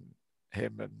following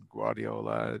him and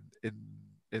Guardiola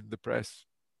in the press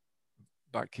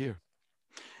back here.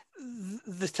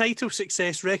 The title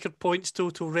success, record points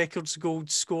total, records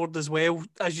goals scored as well,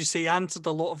 as you say, answered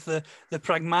a lot of the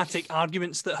pragmatic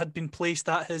arguments that had been placed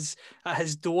at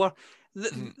his door.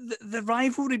 The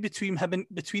rivalry between him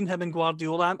and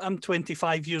Guardiola. I'm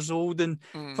 25 years old, and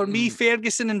for me,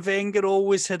 Ferguson and Wenger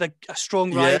always had a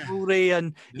strong rivalry,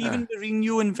 and even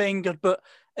Mourinho and Wenger. But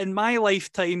in my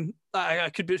lifetime, I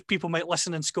could be, people might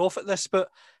listen and scoff at this, but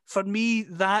for me,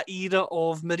 that era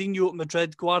of Mourinho at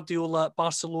Madrid, Guardiola at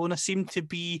Barcelona seemed to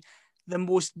be the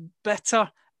most bitter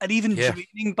and even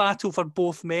draining battle for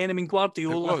both men. I mean,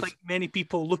 Guardiola, I think many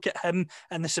people look at him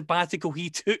and the sabbatical he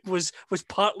took was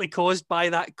partly caused by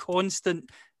that constant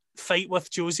fight with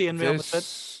Jose and Real Madrid.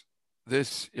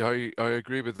 I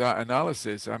agree with that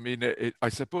analysis. I mean, I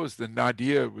suppose the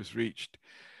nadir was reached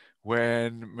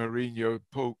when Mourinho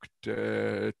poked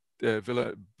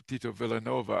Tito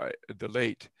Villanova, the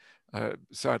late,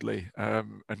 sadly,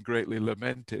 and greatly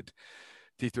lamented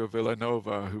Tito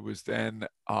Villanova, who was then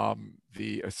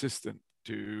the assistant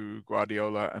to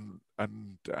Guardiola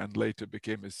and later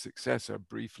became his successor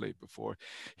briefly before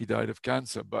he died of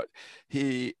cancer. But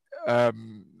he,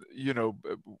 you know,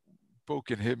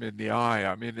 poking him in the eye.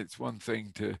 I mean, it's one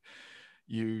thing to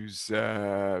use,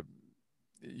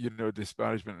 you know,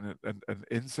 disparagement and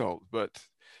insult, but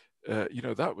you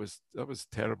know, that was a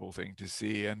terrible thing to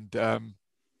see. And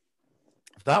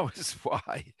that was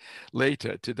why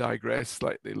later, to digress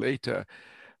slightly, later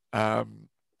I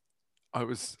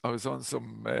was on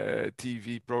some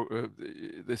TV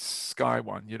this Sky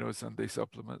one, you know, Sunday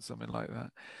Supplement, something like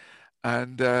that,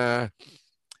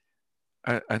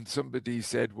 and somebody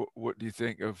said, what do you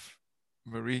think of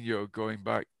Mourinho going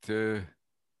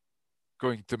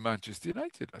to Manchester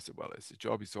United? I said, well, it's a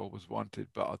job he's always wanted,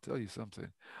 but I'll tell you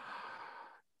something,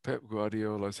 Pep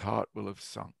Guardiola's heart will have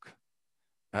sunk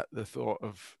at the thought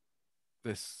of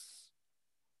this,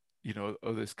 you know,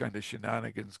 of this kind of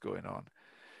shenanigans going on.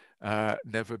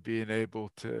 Never being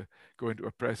able to go into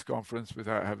a press conference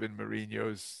without having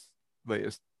Mourinho's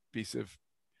latest piece of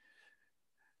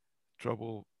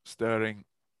trouble stirring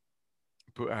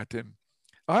put at him.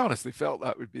 I honestly felt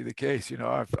that would be the case. You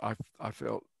know, I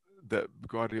felt that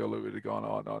Guardiola would have gone,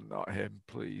 oh no, not him,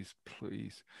 please.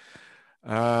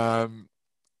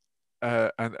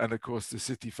 And of course the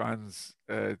City fans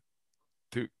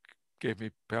gave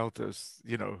me pelters,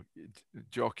 you know,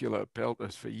 jocular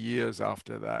pelters for years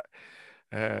after that.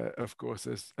 Of course,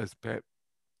 as Pep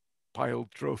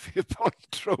piled trophy upon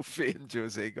trophy and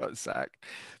Jose got sacked.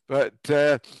 But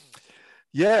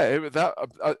yeah,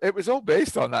 it was all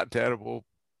based on that terrible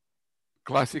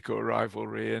Clasico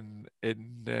rivalry in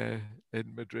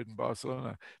Madrid and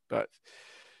Barcelona. But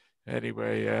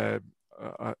anyway,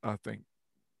 I think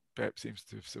Pep seems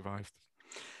to have survived.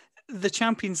 The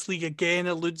Champions League again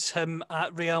eludes him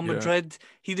at Real Madrid.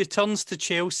 He returns to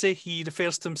Chelsea. He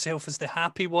refers to himself as the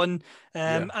happy one.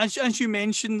 As you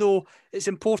mentioned, though, it's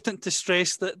important to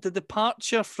stress that the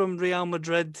departure from Real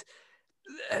Madrid,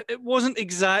 it wasn't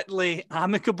exactly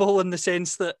amicable, in the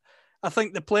sense that I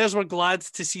think the players were glad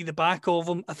to see the back of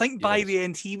him. I think by the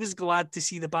end, he was glad to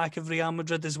see the back of Real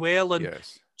Madrid as well. And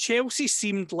Chelsea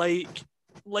seemed like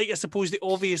I suppose, the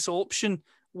obvious option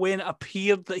when it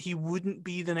appeared that he wouldn't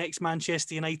be the next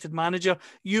Manchester United manager.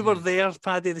 You were there,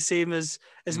 Paddy, the same as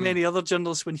many other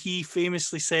journalists, when he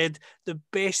famously said the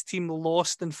best team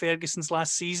lost in Ferguson's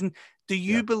last season. Do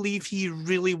you believe he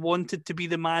really wanted to be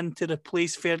the man to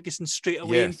replace Ferguson straight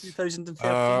away in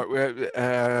 2013?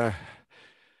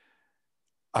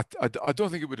 I don't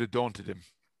think it would have daunted him.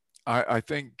 I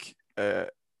think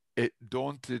it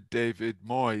daunted David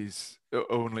Moyes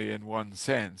only in one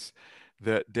sense,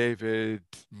 that David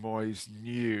Moyes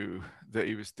knew that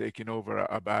he was taking over at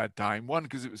a bad time. One,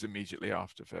 because it was immediately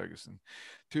after Ferguson.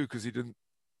 Two, because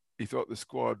he thought the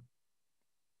squad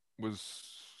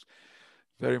was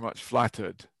very much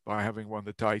flattered by having won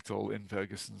the title in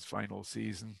Ferguson's final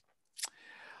season.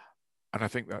 And I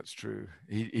think that's true.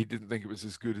 He didn't think it was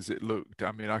as good as it looked.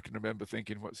 I mean, I can remember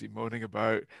thinking, what's he moaning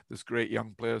about? There's great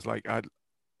young players like Adnan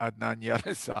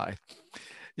Januzaj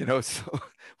So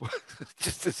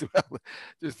just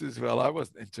as well, I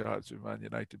wasn't in charge of Man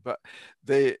United, but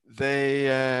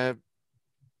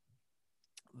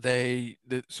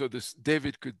so this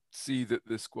David could see that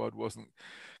the squad wasn't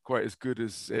quite as good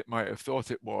as it might have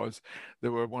thought it was.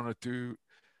 There were one or two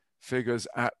figures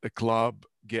at the club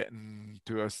getting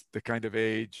to us the kind of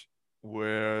age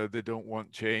where they don't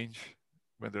want change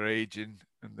when they're aging,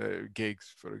 and the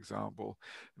Giggs, for example,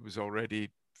 it was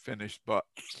already finished, but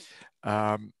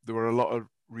there were a lot of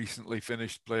recently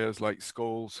finished players like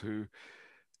Scholes who,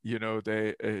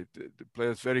 the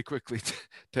players very quickly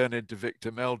turn into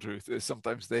Victor Meldrew.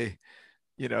 Sometimes they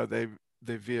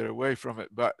veer away from it,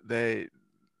 but they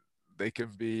can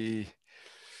be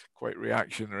quite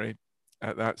reactionary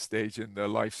at that stage in their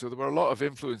life. So there were a lot of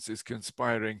influences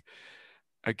conspiring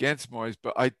against Moyes,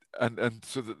 but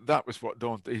so that was what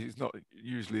daunted. He's not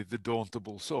usually the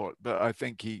dauntable sort, but I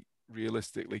think he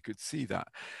realistically could see that.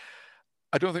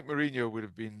 I don't think Mourinho would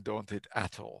have been daunted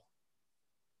at all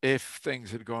if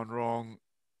things had gone wrong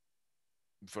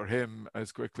for him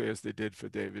as quickly as they did for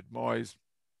David Moyes.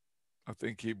 I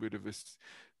think he would have,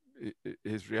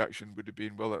 his reaction would have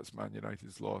been, well, that's Man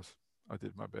United's loss. I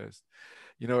did my best.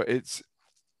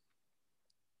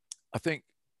 I think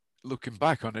looking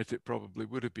back on it, it probably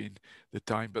would have been the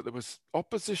time, but there was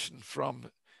opposition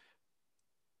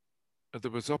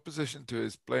to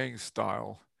his playing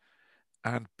style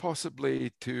and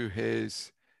possibly to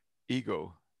his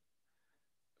ego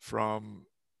from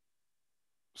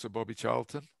Sir Bobby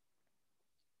Charlton,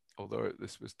 although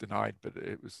this was denied, but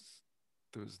there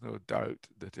was no doubt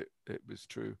that it was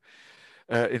true.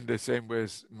 In the same way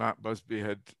as Matt Busby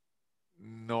had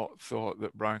not thought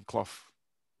that Brian Clough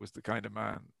was the kind of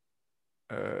man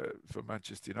for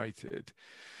Manchester United.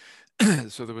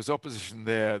 So there was opposition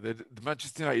there. The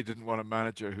Manchester United didn't want a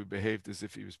manager who behaved as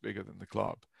if he was bigger than the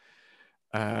club.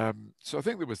 So I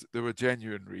think there were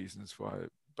genuine reasons why.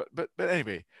 But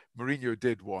anyway, Mourinho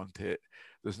did want it.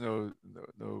 There's no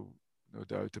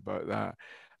doubt about that,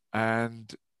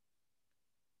 and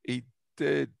he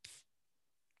did.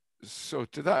 So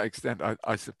to that extent,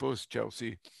 I suppose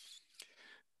Chelsea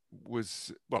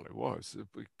was, well, it was.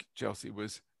 Chelsea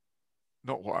was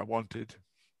not what I wanted,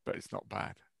 but it's not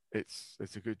bad. It's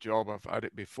a good job. I've had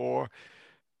it before.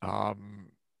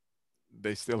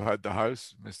 They still had the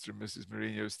house. Mr. and Mrs.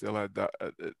 Mourinho still had that.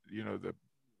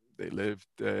 They lived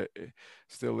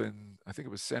still in, I think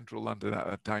it was central London at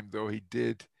that time, though he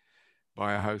did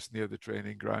buy a house near the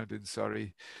training ground in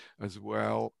Surrey as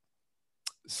well.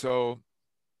 So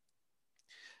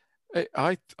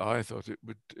I thought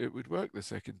it would work the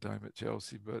second time at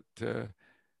Chelsea, but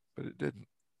it didn't.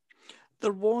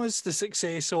 There was the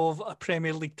success of a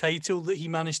Premier League title that he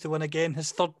managed to win again,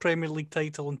 his third Premier League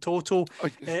title in total.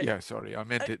 Sorry, I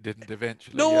meant it didn't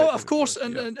eventually. No, of course,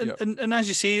 and as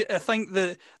you say, I think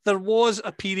that there was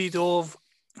a period of,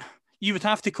 you would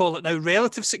have to call it now,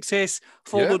 relative success,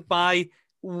 followed by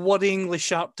worryingly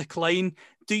sharp decline.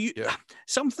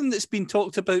 Something that's been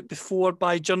talked about before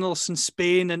by journalists in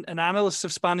Spain and analysts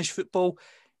of Spanish football,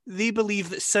 they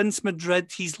believe that since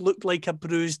Madrid, he's looked like a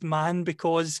bruised man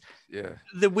because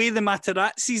the way the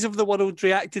Materazzis of the world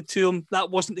reacted to him, that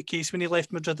wasn't the case when he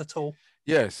left Madrid at all.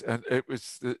 Yes, and it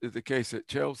was the case at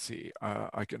Chelsea.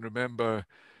 I can remember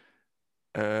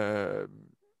an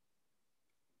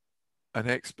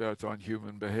expert on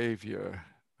human behavior,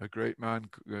 a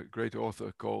great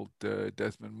author called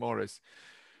Desmond Morris,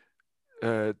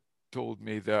 told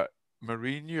me that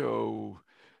Mourinho,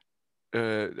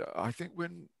 I think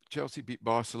when Chelsea beat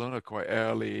Barcelona quite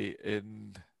early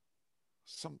in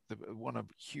won a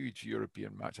huge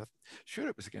European match, I'm sure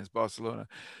it was against Barcelona,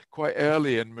 quite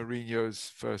early in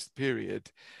Mourinho's first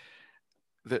period,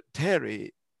 that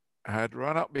Terry had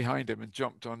run up behind him and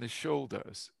jumped on his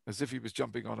shoulders as if he was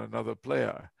jumping on another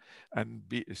player and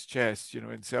beat his chest,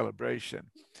 in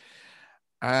celebration.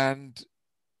 And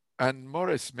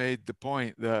Morris made the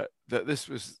point that this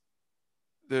was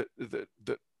that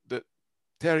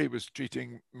Terry was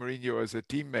treating Mourinho as a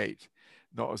teammate,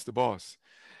 not as the boss.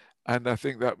 And I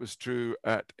think that was true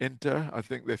at Inter. I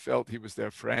think they felt he was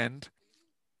their friend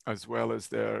as well as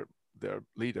their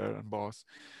leader and boss.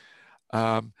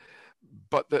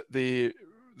 But that the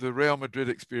Real Madrid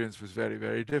experience was very,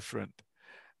 very different.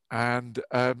 And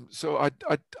so I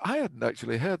hadn't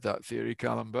actually heard that theory,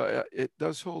 Callum, but it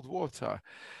does hold water.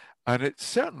 And it's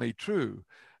certainly true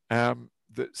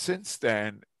that since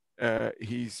then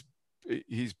he's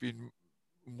been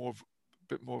a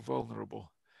bit more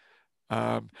vulnerable.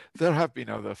 There have been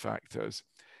other factors.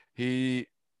 We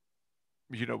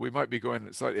might be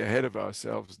going slightly ahead of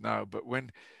ourselves now, but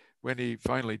when he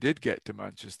finally did get to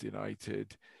Manchester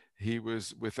United, he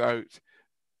was without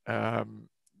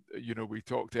We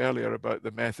talked earlier about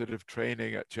the method of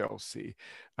training at Chelsea,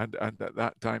 and at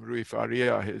that time, Rui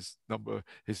Faria, I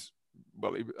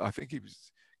think he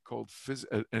was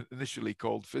initially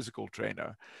called physical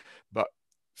trainer, but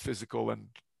physical and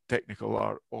technical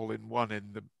are all in one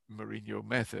in the Mourinho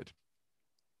method.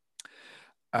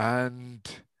 And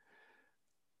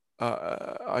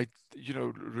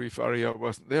Rui Faria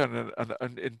wasn't there,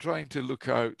 and in trying to look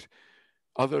out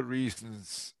other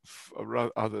reasons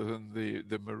other than the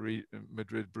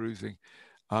Madrid bruising,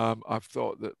 I've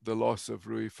thought that the loss of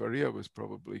Rui Faria was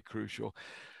probably crucial.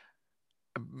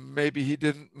 Maybe he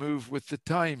didn't move with the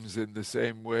times in the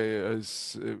same way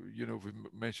as, we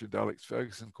mentioned Alex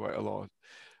Ferguson quite a lot.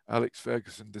 Alex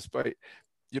Ferguson, despite,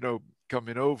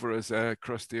 coming over as a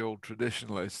crusty old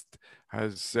traditionalist,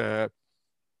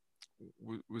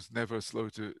 was never slow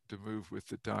to move with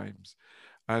the times.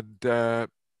 And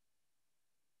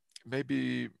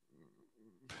maybe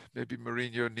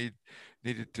Mourinho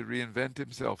needed to reinvent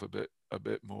himself a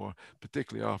bit more,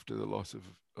 particularly after the loss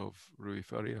of Rui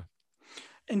Faria.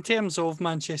 In terms of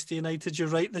Manchester United, you're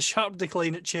right. The sharp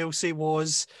decline at Chelsea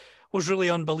was really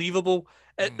unbelievable.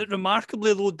 It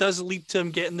remarkably, though, does lead to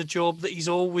him getting the job that he's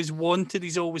always wanted,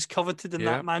 he's always coveted in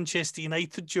that Manchester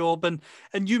United job. And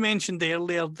you mentioned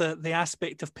earlier the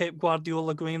aspect of Pep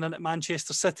Guardiola going in at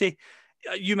Manchester City.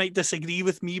 You might disagree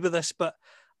with me with this, but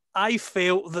I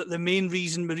felt that the main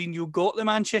reason Mourinho got the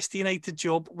Manchester United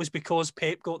job was because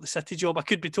Pep got the City job. I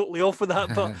could be totally off with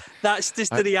that, but that's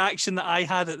just the reaction that I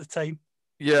had at the time.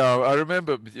 Yeah, I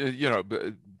remember,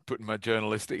 putting my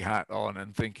journalistic hat on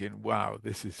and thinking, wow,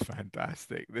 this is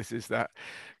fantastic. This is that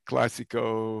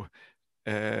classico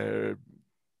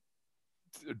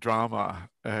drama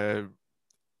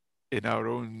in our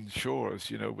own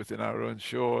shores, within our own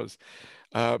shores.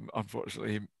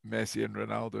 Unfortunately, Messi and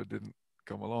Ronaldo didn't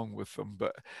come along with them.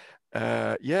 But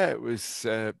it was...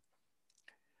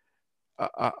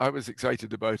 I was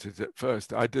excited about it at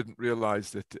first. I didn't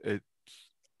realize that it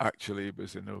actually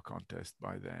was a no contest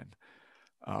by then,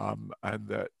 and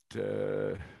that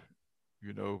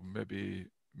maybe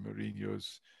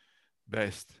Mourinho's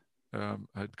best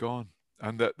had gone,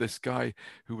 and that this guy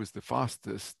who was the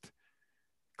fastest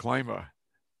climber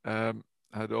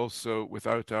had also,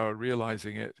 without our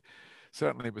realizing it,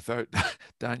 certainly without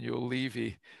Daniel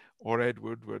Levy or Ed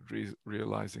Woodward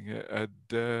realizing it, had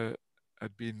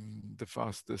been the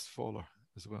fastest faller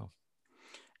as well.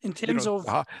 In terms of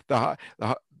the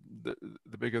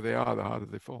bigger they are, the harder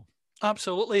they fall.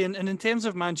 Absolutely. And in terms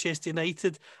of Manchester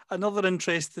United, another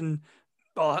interesting,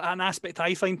 an aspect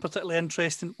I find particularly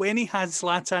interesting, when he had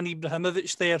Zlatan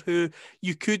Ibrahimovic there, who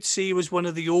you could say was one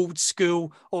of the old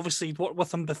school, obviously he'd worked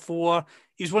with him before,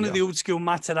 he was one of the old school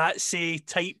Materazzi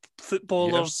type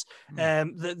footballers,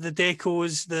 the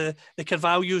Decos, the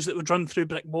Carvalhos that would run through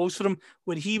brick walls for him.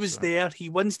 When he was there, he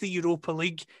wins the Europa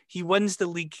League, he wins the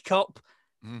League Cup.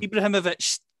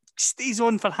 Ibrahimovic stays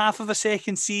on for half of a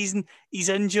second season. He's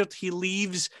injured. He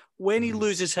leaves. When he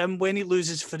loses him, when he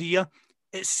loses Faria,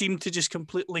 it seemed to just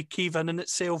completely cave in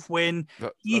itself when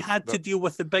he had to deal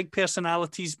with the big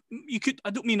personalities.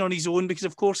 I don't mean on his own, because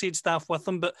of course he had staff with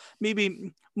him, but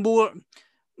maybe more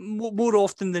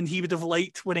often than he would have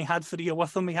liked when he had Faria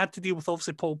with him. He had to deal with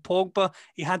obviously Paul Pogba.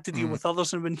 He had to deal with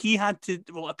others. And when he had to, it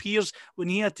appears when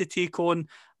he had to take on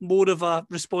more of a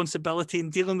responsibility in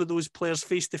dealing with those players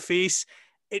face to face,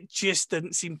 it just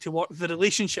didn't seem to work. The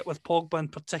relationship with Pogba in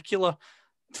particular,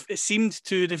 it seemed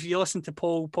to, if you listen to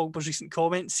Pogba's recent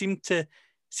comments, seemed to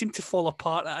fall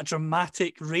apart at a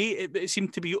dramatic rate. It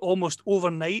seemed to be almost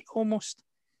overnight, almost.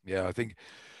 Yeah, I think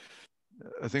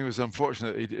it was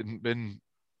unfortunate he didn't bin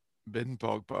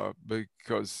Pogba,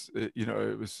 because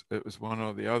it was one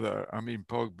or the other. I mean,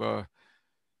 Pogba,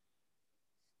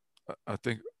 I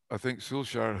think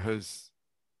Solskjaer has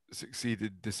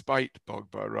succeeded despite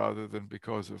Pogba rather than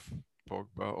because of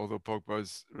Pogba, although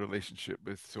Pogba's relationship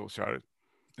with Solskjaer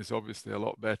is obviously a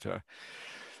lot better.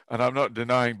 And I'm not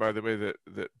denying, by the way, that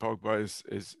Pogba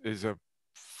is a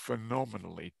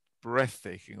phenomenally,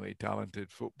 breathtakingly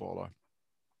talented footballer.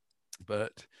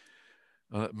 But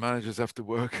managers have to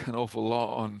work an awful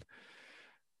lot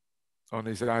on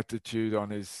his attitude, on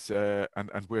his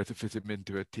and where to fit him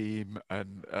into a team.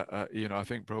 And I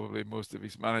think probably most of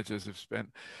his managers have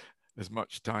spent as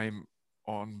much time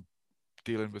on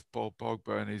dealing with Paul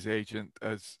Pogba and his agent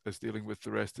as dealing with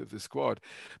the rest of the squad.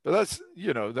 But that's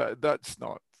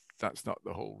that's not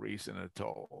the whole reason at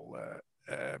all.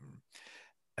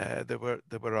 There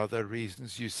were other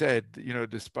reasons. You said,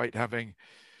 despite having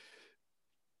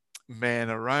men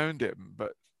around him,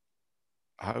 but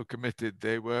how committed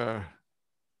they were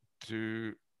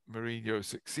to Mourinho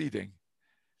succeeding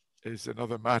is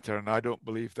another matter, and I don't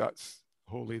believe that's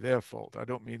wholly their fault. I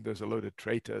don't mean there's a load of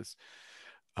traitors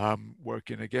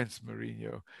working against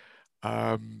Mourinho.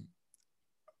 I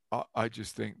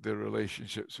just think the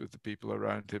relationships with the people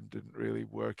around him didn't really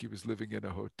work. He was living in a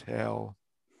hotel,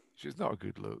 which is not a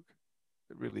good look.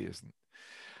 It really isn't.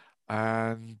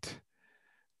 And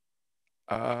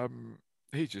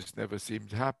he just never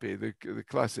seemed happy. The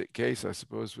classic case, I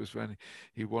suppose, was when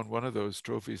he won one of those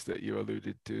trophies that you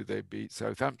alluded to. They beat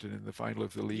Southampton in the final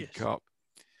of the League Cup.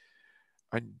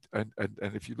 And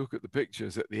if you look at the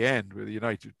pictures at the end where the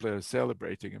United players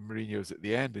celebrating and Mourinho's at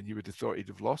the end, and you would have thought he'd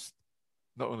have lost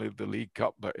not only the League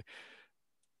Cup, but,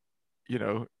 you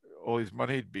know, all his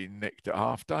money had been nicked at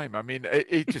half time. I mean,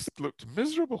 it just looked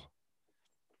miserable.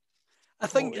 I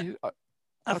think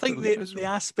the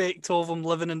aspect of him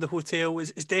living in the hotel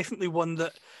is definitely one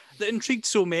that intrigued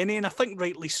so many, and I think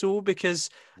rightly so, because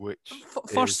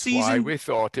first season, why we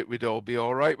thought it would all be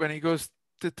all right when he goes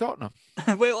to Tottenham.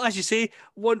 Well, as you say,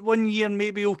 one year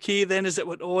maybe okay, then as it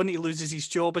went on, he loses his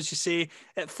job, as you say,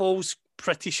 it falls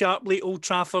pretty sharply, Old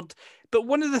Trafford. But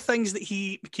one of the things that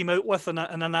he came out with in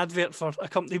an advert for a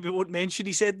company we won't mention,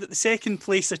 he said that the second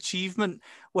place achievement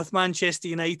with Manchester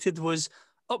United was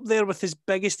up there with his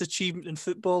biggest achievement in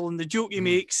football. And the joke he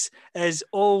makes is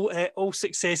all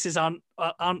successes aren't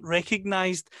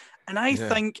recognised. And I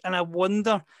think, and I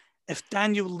wonder if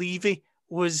Daniel Levy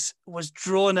was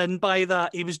drawn in by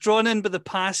that. He was drawn in by the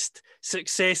past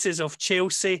successes of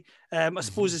Chelsea. I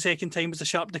suppose the second time was a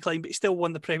sharp decline, but he still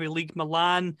won the Premier League.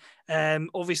 Milan,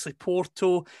 obviously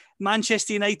Porto.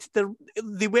 Manchester United,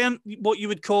 they weren't what you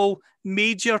would call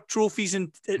major trophies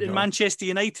in Manchester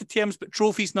United terms, but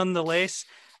trophies nonetheless.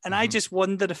 And I just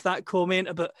wondered if that comment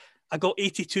about I got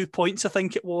 82 points, I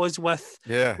think it was, with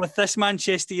this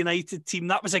Manchester United team,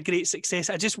 that was a great success.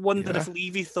 I just wondered if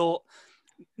Levy thought,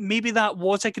 maybe that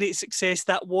was a great success.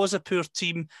 That was a poor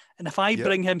team. And if I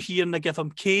bring him here and I give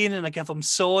him Kane and I give him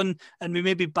Son and we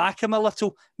maybe back him a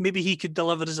little, maybe he could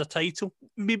deliver as a title.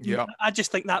 I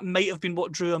just think that might have been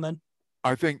what drew him in.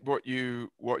 I think what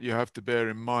you have to bear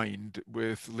in mind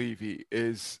with Levy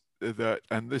is that,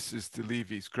 and this is to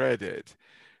Levy's credit,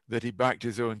 that he backed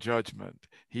his own judgment.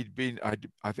 I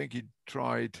think he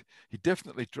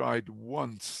definitely tried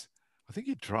once. I think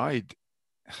he tried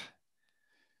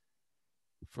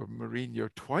for Mourinho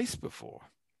twice before.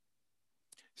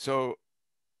 So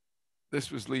this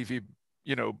was Levy,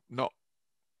 not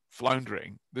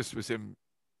floundering. This was him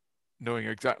knowing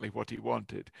exactly what he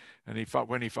wanted. And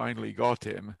when he finally got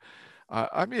him,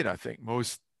 I think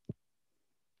most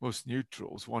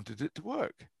neutrals wanted it to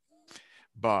work.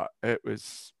 But it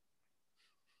was,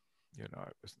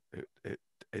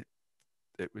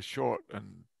 it was short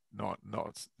and not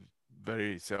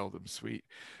very seldom sweet.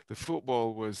 The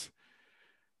football was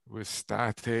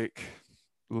static,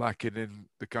 lacking in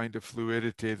the kind of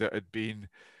fluidity that had been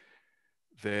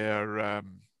their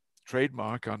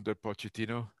trademark under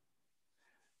Pochettino.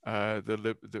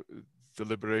 The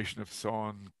liberation of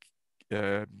Son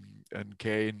and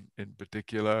Kane in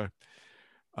particular.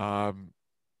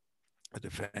 The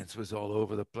defense was all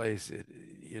over the place.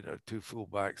 Two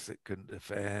fullbacks that couldn't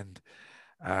defend.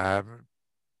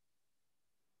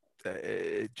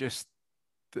 It just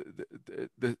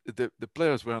the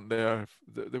players weren't there.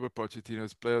 They were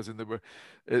Pochettino's players, and it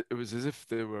was as if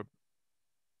they were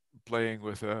playing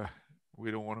with a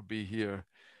 "we don't want to be here"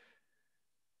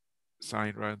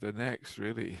 sign around their necks,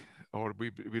 really, or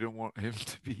we don't want him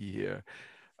to be here.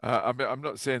 I'm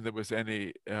not saying there was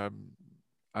any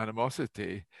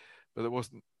animosity, but there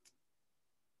wasn't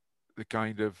the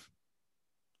kind of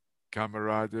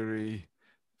camaraderie,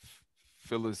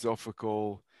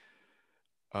 philosophical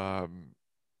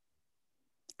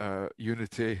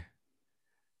unity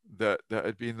that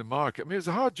had been the mark. I mean, it was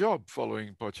a hard job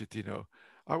following Pochettino.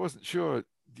 I wasn't sure,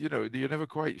 you're never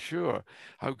quite sure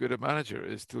how good a manager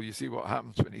is till you see what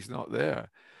happens when he's not there,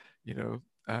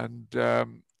 and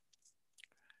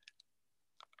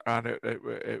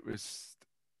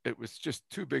it was just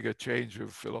too big a change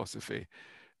of philosophy.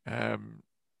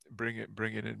 Bringing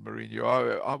in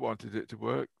Mourinho, I wanted it to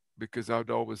work because I'd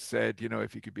always said,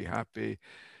 if he could be happy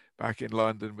back in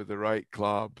London with the right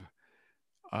club,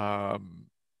 that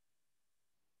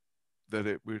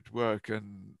it would work,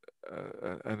 and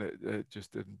it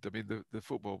just didn't. I mean, the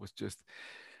football was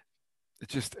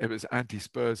it was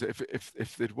anti-Spurs.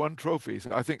 If they'd won trophies,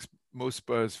 I think most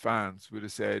Spurs fans would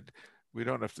have said, we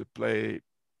don't have to play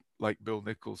like Bill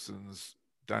Nicholson's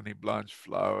Danny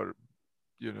Blanchflower,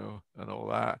 and all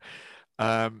that.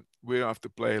 We don't have to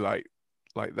play like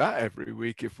that every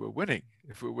week if we're winning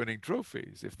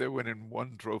trophies. If they're winning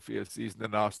one trophy a season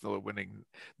and Arsenal are winning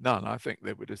none, I think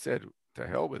they would have said, to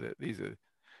hell with it.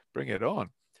 Bring it on.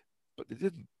 But they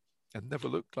didn't, and never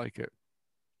looked like it.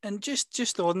 And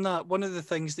just on that, one of the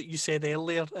things that you said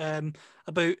earlier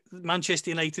about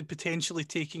Manchester United potentially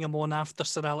taking him on after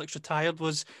Sir Alex retired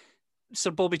was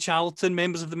Sir Bobby Charlton,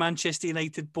 members of the Manchester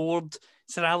United board,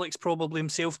 Sir Alex probably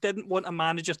himself didn't want a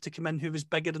manager to come in who was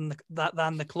bigger than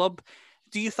the club.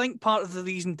 Do you think part of the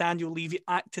reason Daniel Levy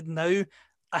acted now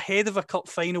ahead of a cup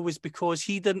final was because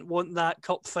he didn't want that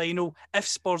cup final, if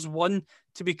Spurs won,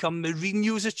 to become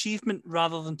Mourinho's achievement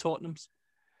rather than Tottenham's?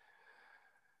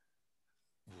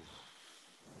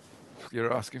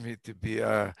 You're asking me to be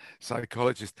a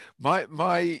psychologist.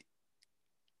 My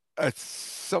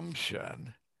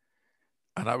assumption,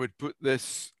 and I would put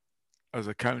this as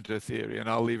a counter theory, and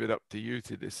I'll leave it up to you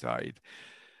to decide.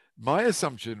 My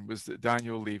assumption was that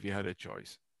Daniel Levy had a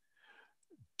choice.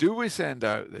 Do we send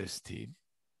out this team?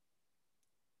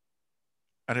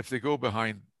 And if they go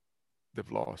behind, they've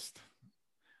lost.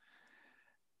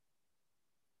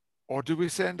 Or do we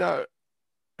send out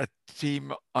a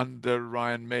team under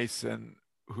Ryan Mason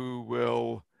who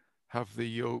will have the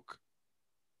yoke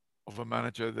of a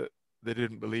manager that they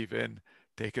didn't believe in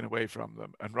taken away from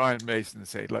them? And Ryan Mason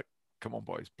said, look, come on,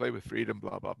 boys, play with freedom,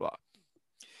 blah, blah, blah.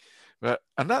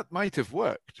 And that might have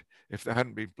worked if they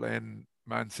hadn't been playing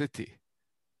Man City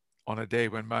on a day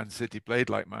when Man City played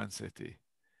like Man City.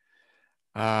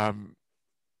 You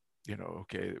know,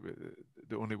 okay,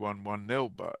 they only won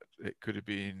 1-0, but it could have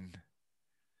been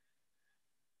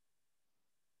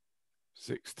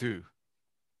 6-2.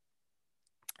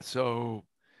 So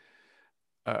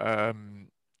that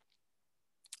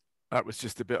was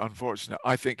just a bit unfortunate.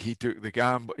 I think he took the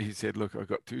gamble. He said, look, I've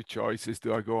got two choices.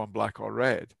 Do I go on black or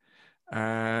red?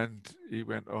 And he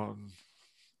went on,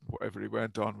 whatever he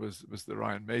went on was the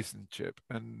Ryan Mason chip.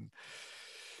 And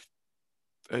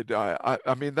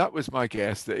I mean, that was my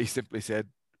guess, that he simply said,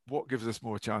 what gives us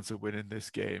more chance of winning this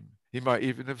game? He might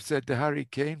even have said to Harry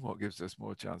Kane, what gives us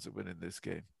more chance of winning this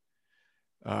game?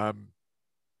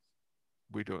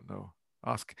 We don't know.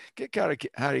 Get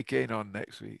Harry Kane on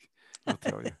next week. I'll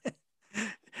tell you.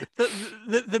 The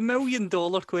 $1 million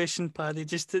question, Paddy,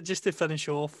 just to finish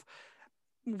off.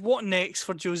 What next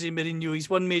for Jose Mourinho? He's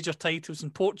won major titles in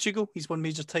Portugal. He's won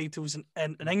major titles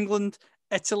in England,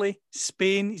 Italy,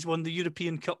 Spain. He's won the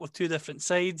European Cup with two different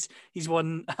sides. He's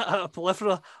won a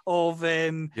plethora of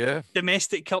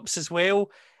domestic cups as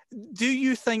well. Do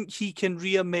you think he can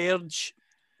re-emerge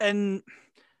in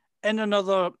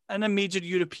a major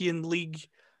European league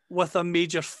with a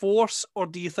major force, or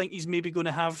do you think he's maybe going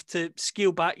to have to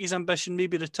scale back his ambition,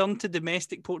 maybe return to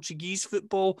domestic Portuguese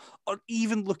football, or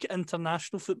even look at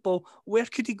international football? Where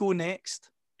could he go next?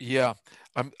 Yeah,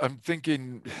 I'm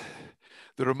thinking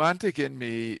the romantic in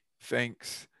me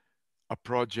thinks a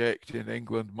project in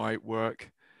England might work.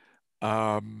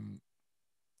 When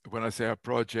I say a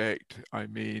project, I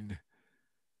mean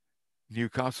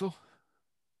Newcastle,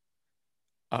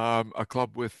 a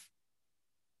club with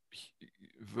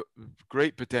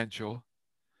great potential,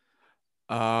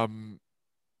 a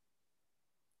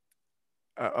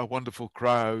wonderful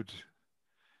crowd,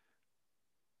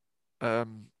 a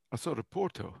sort of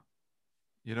Porto,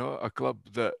 you know, a club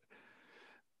that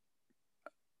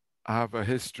have a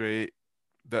history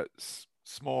that's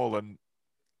small and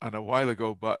a while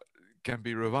ago, but can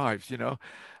be revived, you know.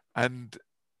 And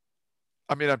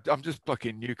I mean, I'm just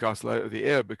plucking Newcastle out of the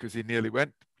air because he nearly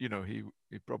went, you know, he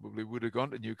probably would have gone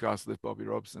to Newcastle if Bobby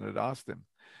Robson had asked him,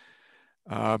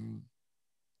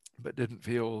 but didn't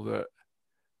feel that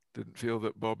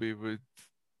Bobby would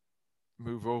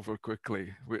move over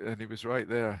quickly, and he was right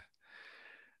there.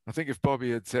 I think if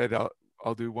Bobby had said,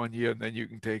 I'll do 1 year and then you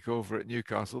can take over at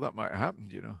Newcastle, that might have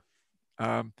happened, you know.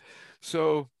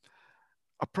 So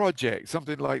a project,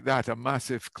 something like that, a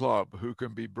massive club who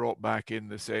can be brought back in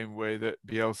the same way that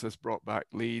Bielsa's brought back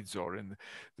Leeds, or in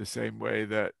the same way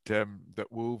that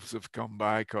that Wolves have come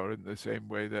back, or in the same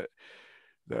way that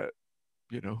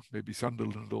you know, maybe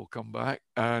Sunderland will come back,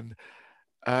 and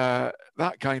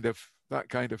that kind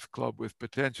of club with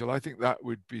potential. I think that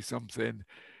would be something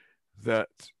that.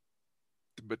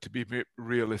 But to be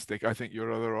realistic, I think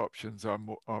your other options are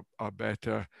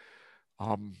better.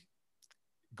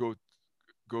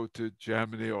 Go to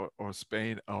Germany or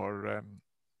Spain, or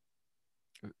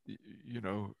you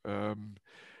know,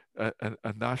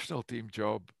 a national team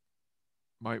job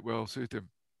might well suit him.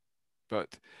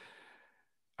 But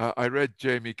I read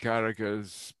Jamie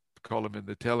Carragher's column in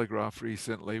the Telegraph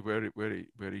recently, where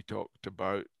he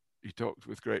talked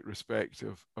with great respect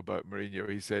about Mourinho.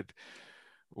 He said,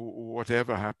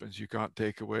 whatever happens, you can't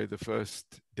take away the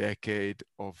first decade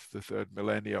of the third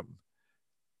millennium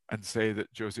and say that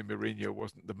Jose Mourinho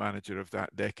wasn't the manager of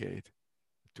that decade.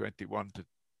 21 to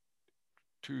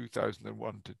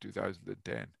 2001 to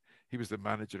 2010. He was the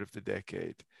manager of the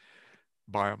decade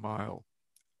by a mile.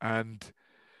 And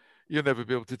you'll never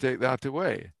be able to take that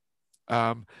away.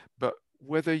 But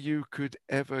whether you could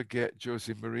ever get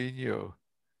Jose Mourinho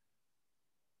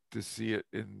to see it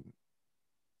in,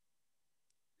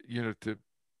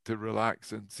 to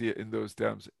relax and see it in those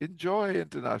terms, enjoy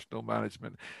international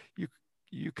management.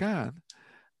 You can.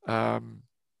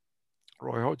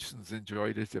 Roy Hodgson's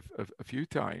enjoyed it a few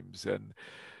times, and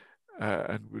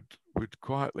would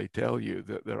quietly tell you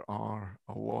that there are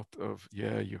a lot of,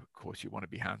 of course you want to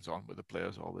be hands-on with the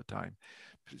players all the time,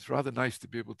 but it's rather nice to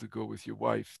be able to go with your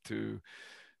wife to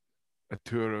a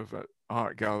tour of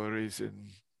art galleries in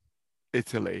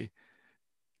Italy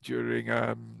during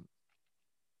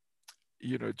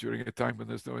during a time when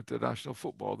there's no international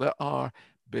football. There are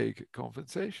big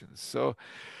compensations. So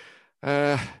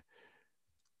I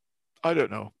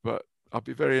don't know, but I'll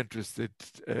be very interested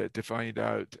to find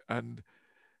out. And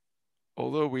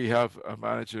although we have a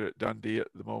manager at Dundee at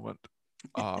the moment,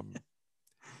 I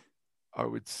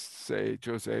would say,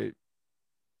 Jose,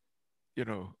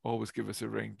 always give us a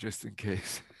ring just in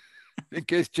case, in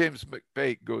case James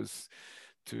McPake goes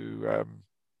to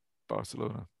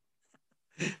Barcelona.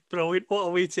 Brilliant. What a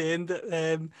way to end it.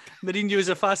 Mourinho is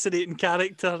a fascinating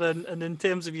character, and in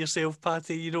terms of yourself,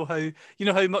 Patty, you know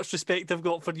how much respect I've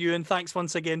got for you, and thanks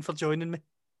once again for joining me.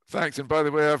 Thanks, and by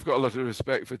the way, I've got a lot of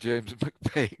respect for James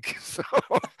McPake, so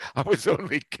I was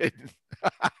only kidding.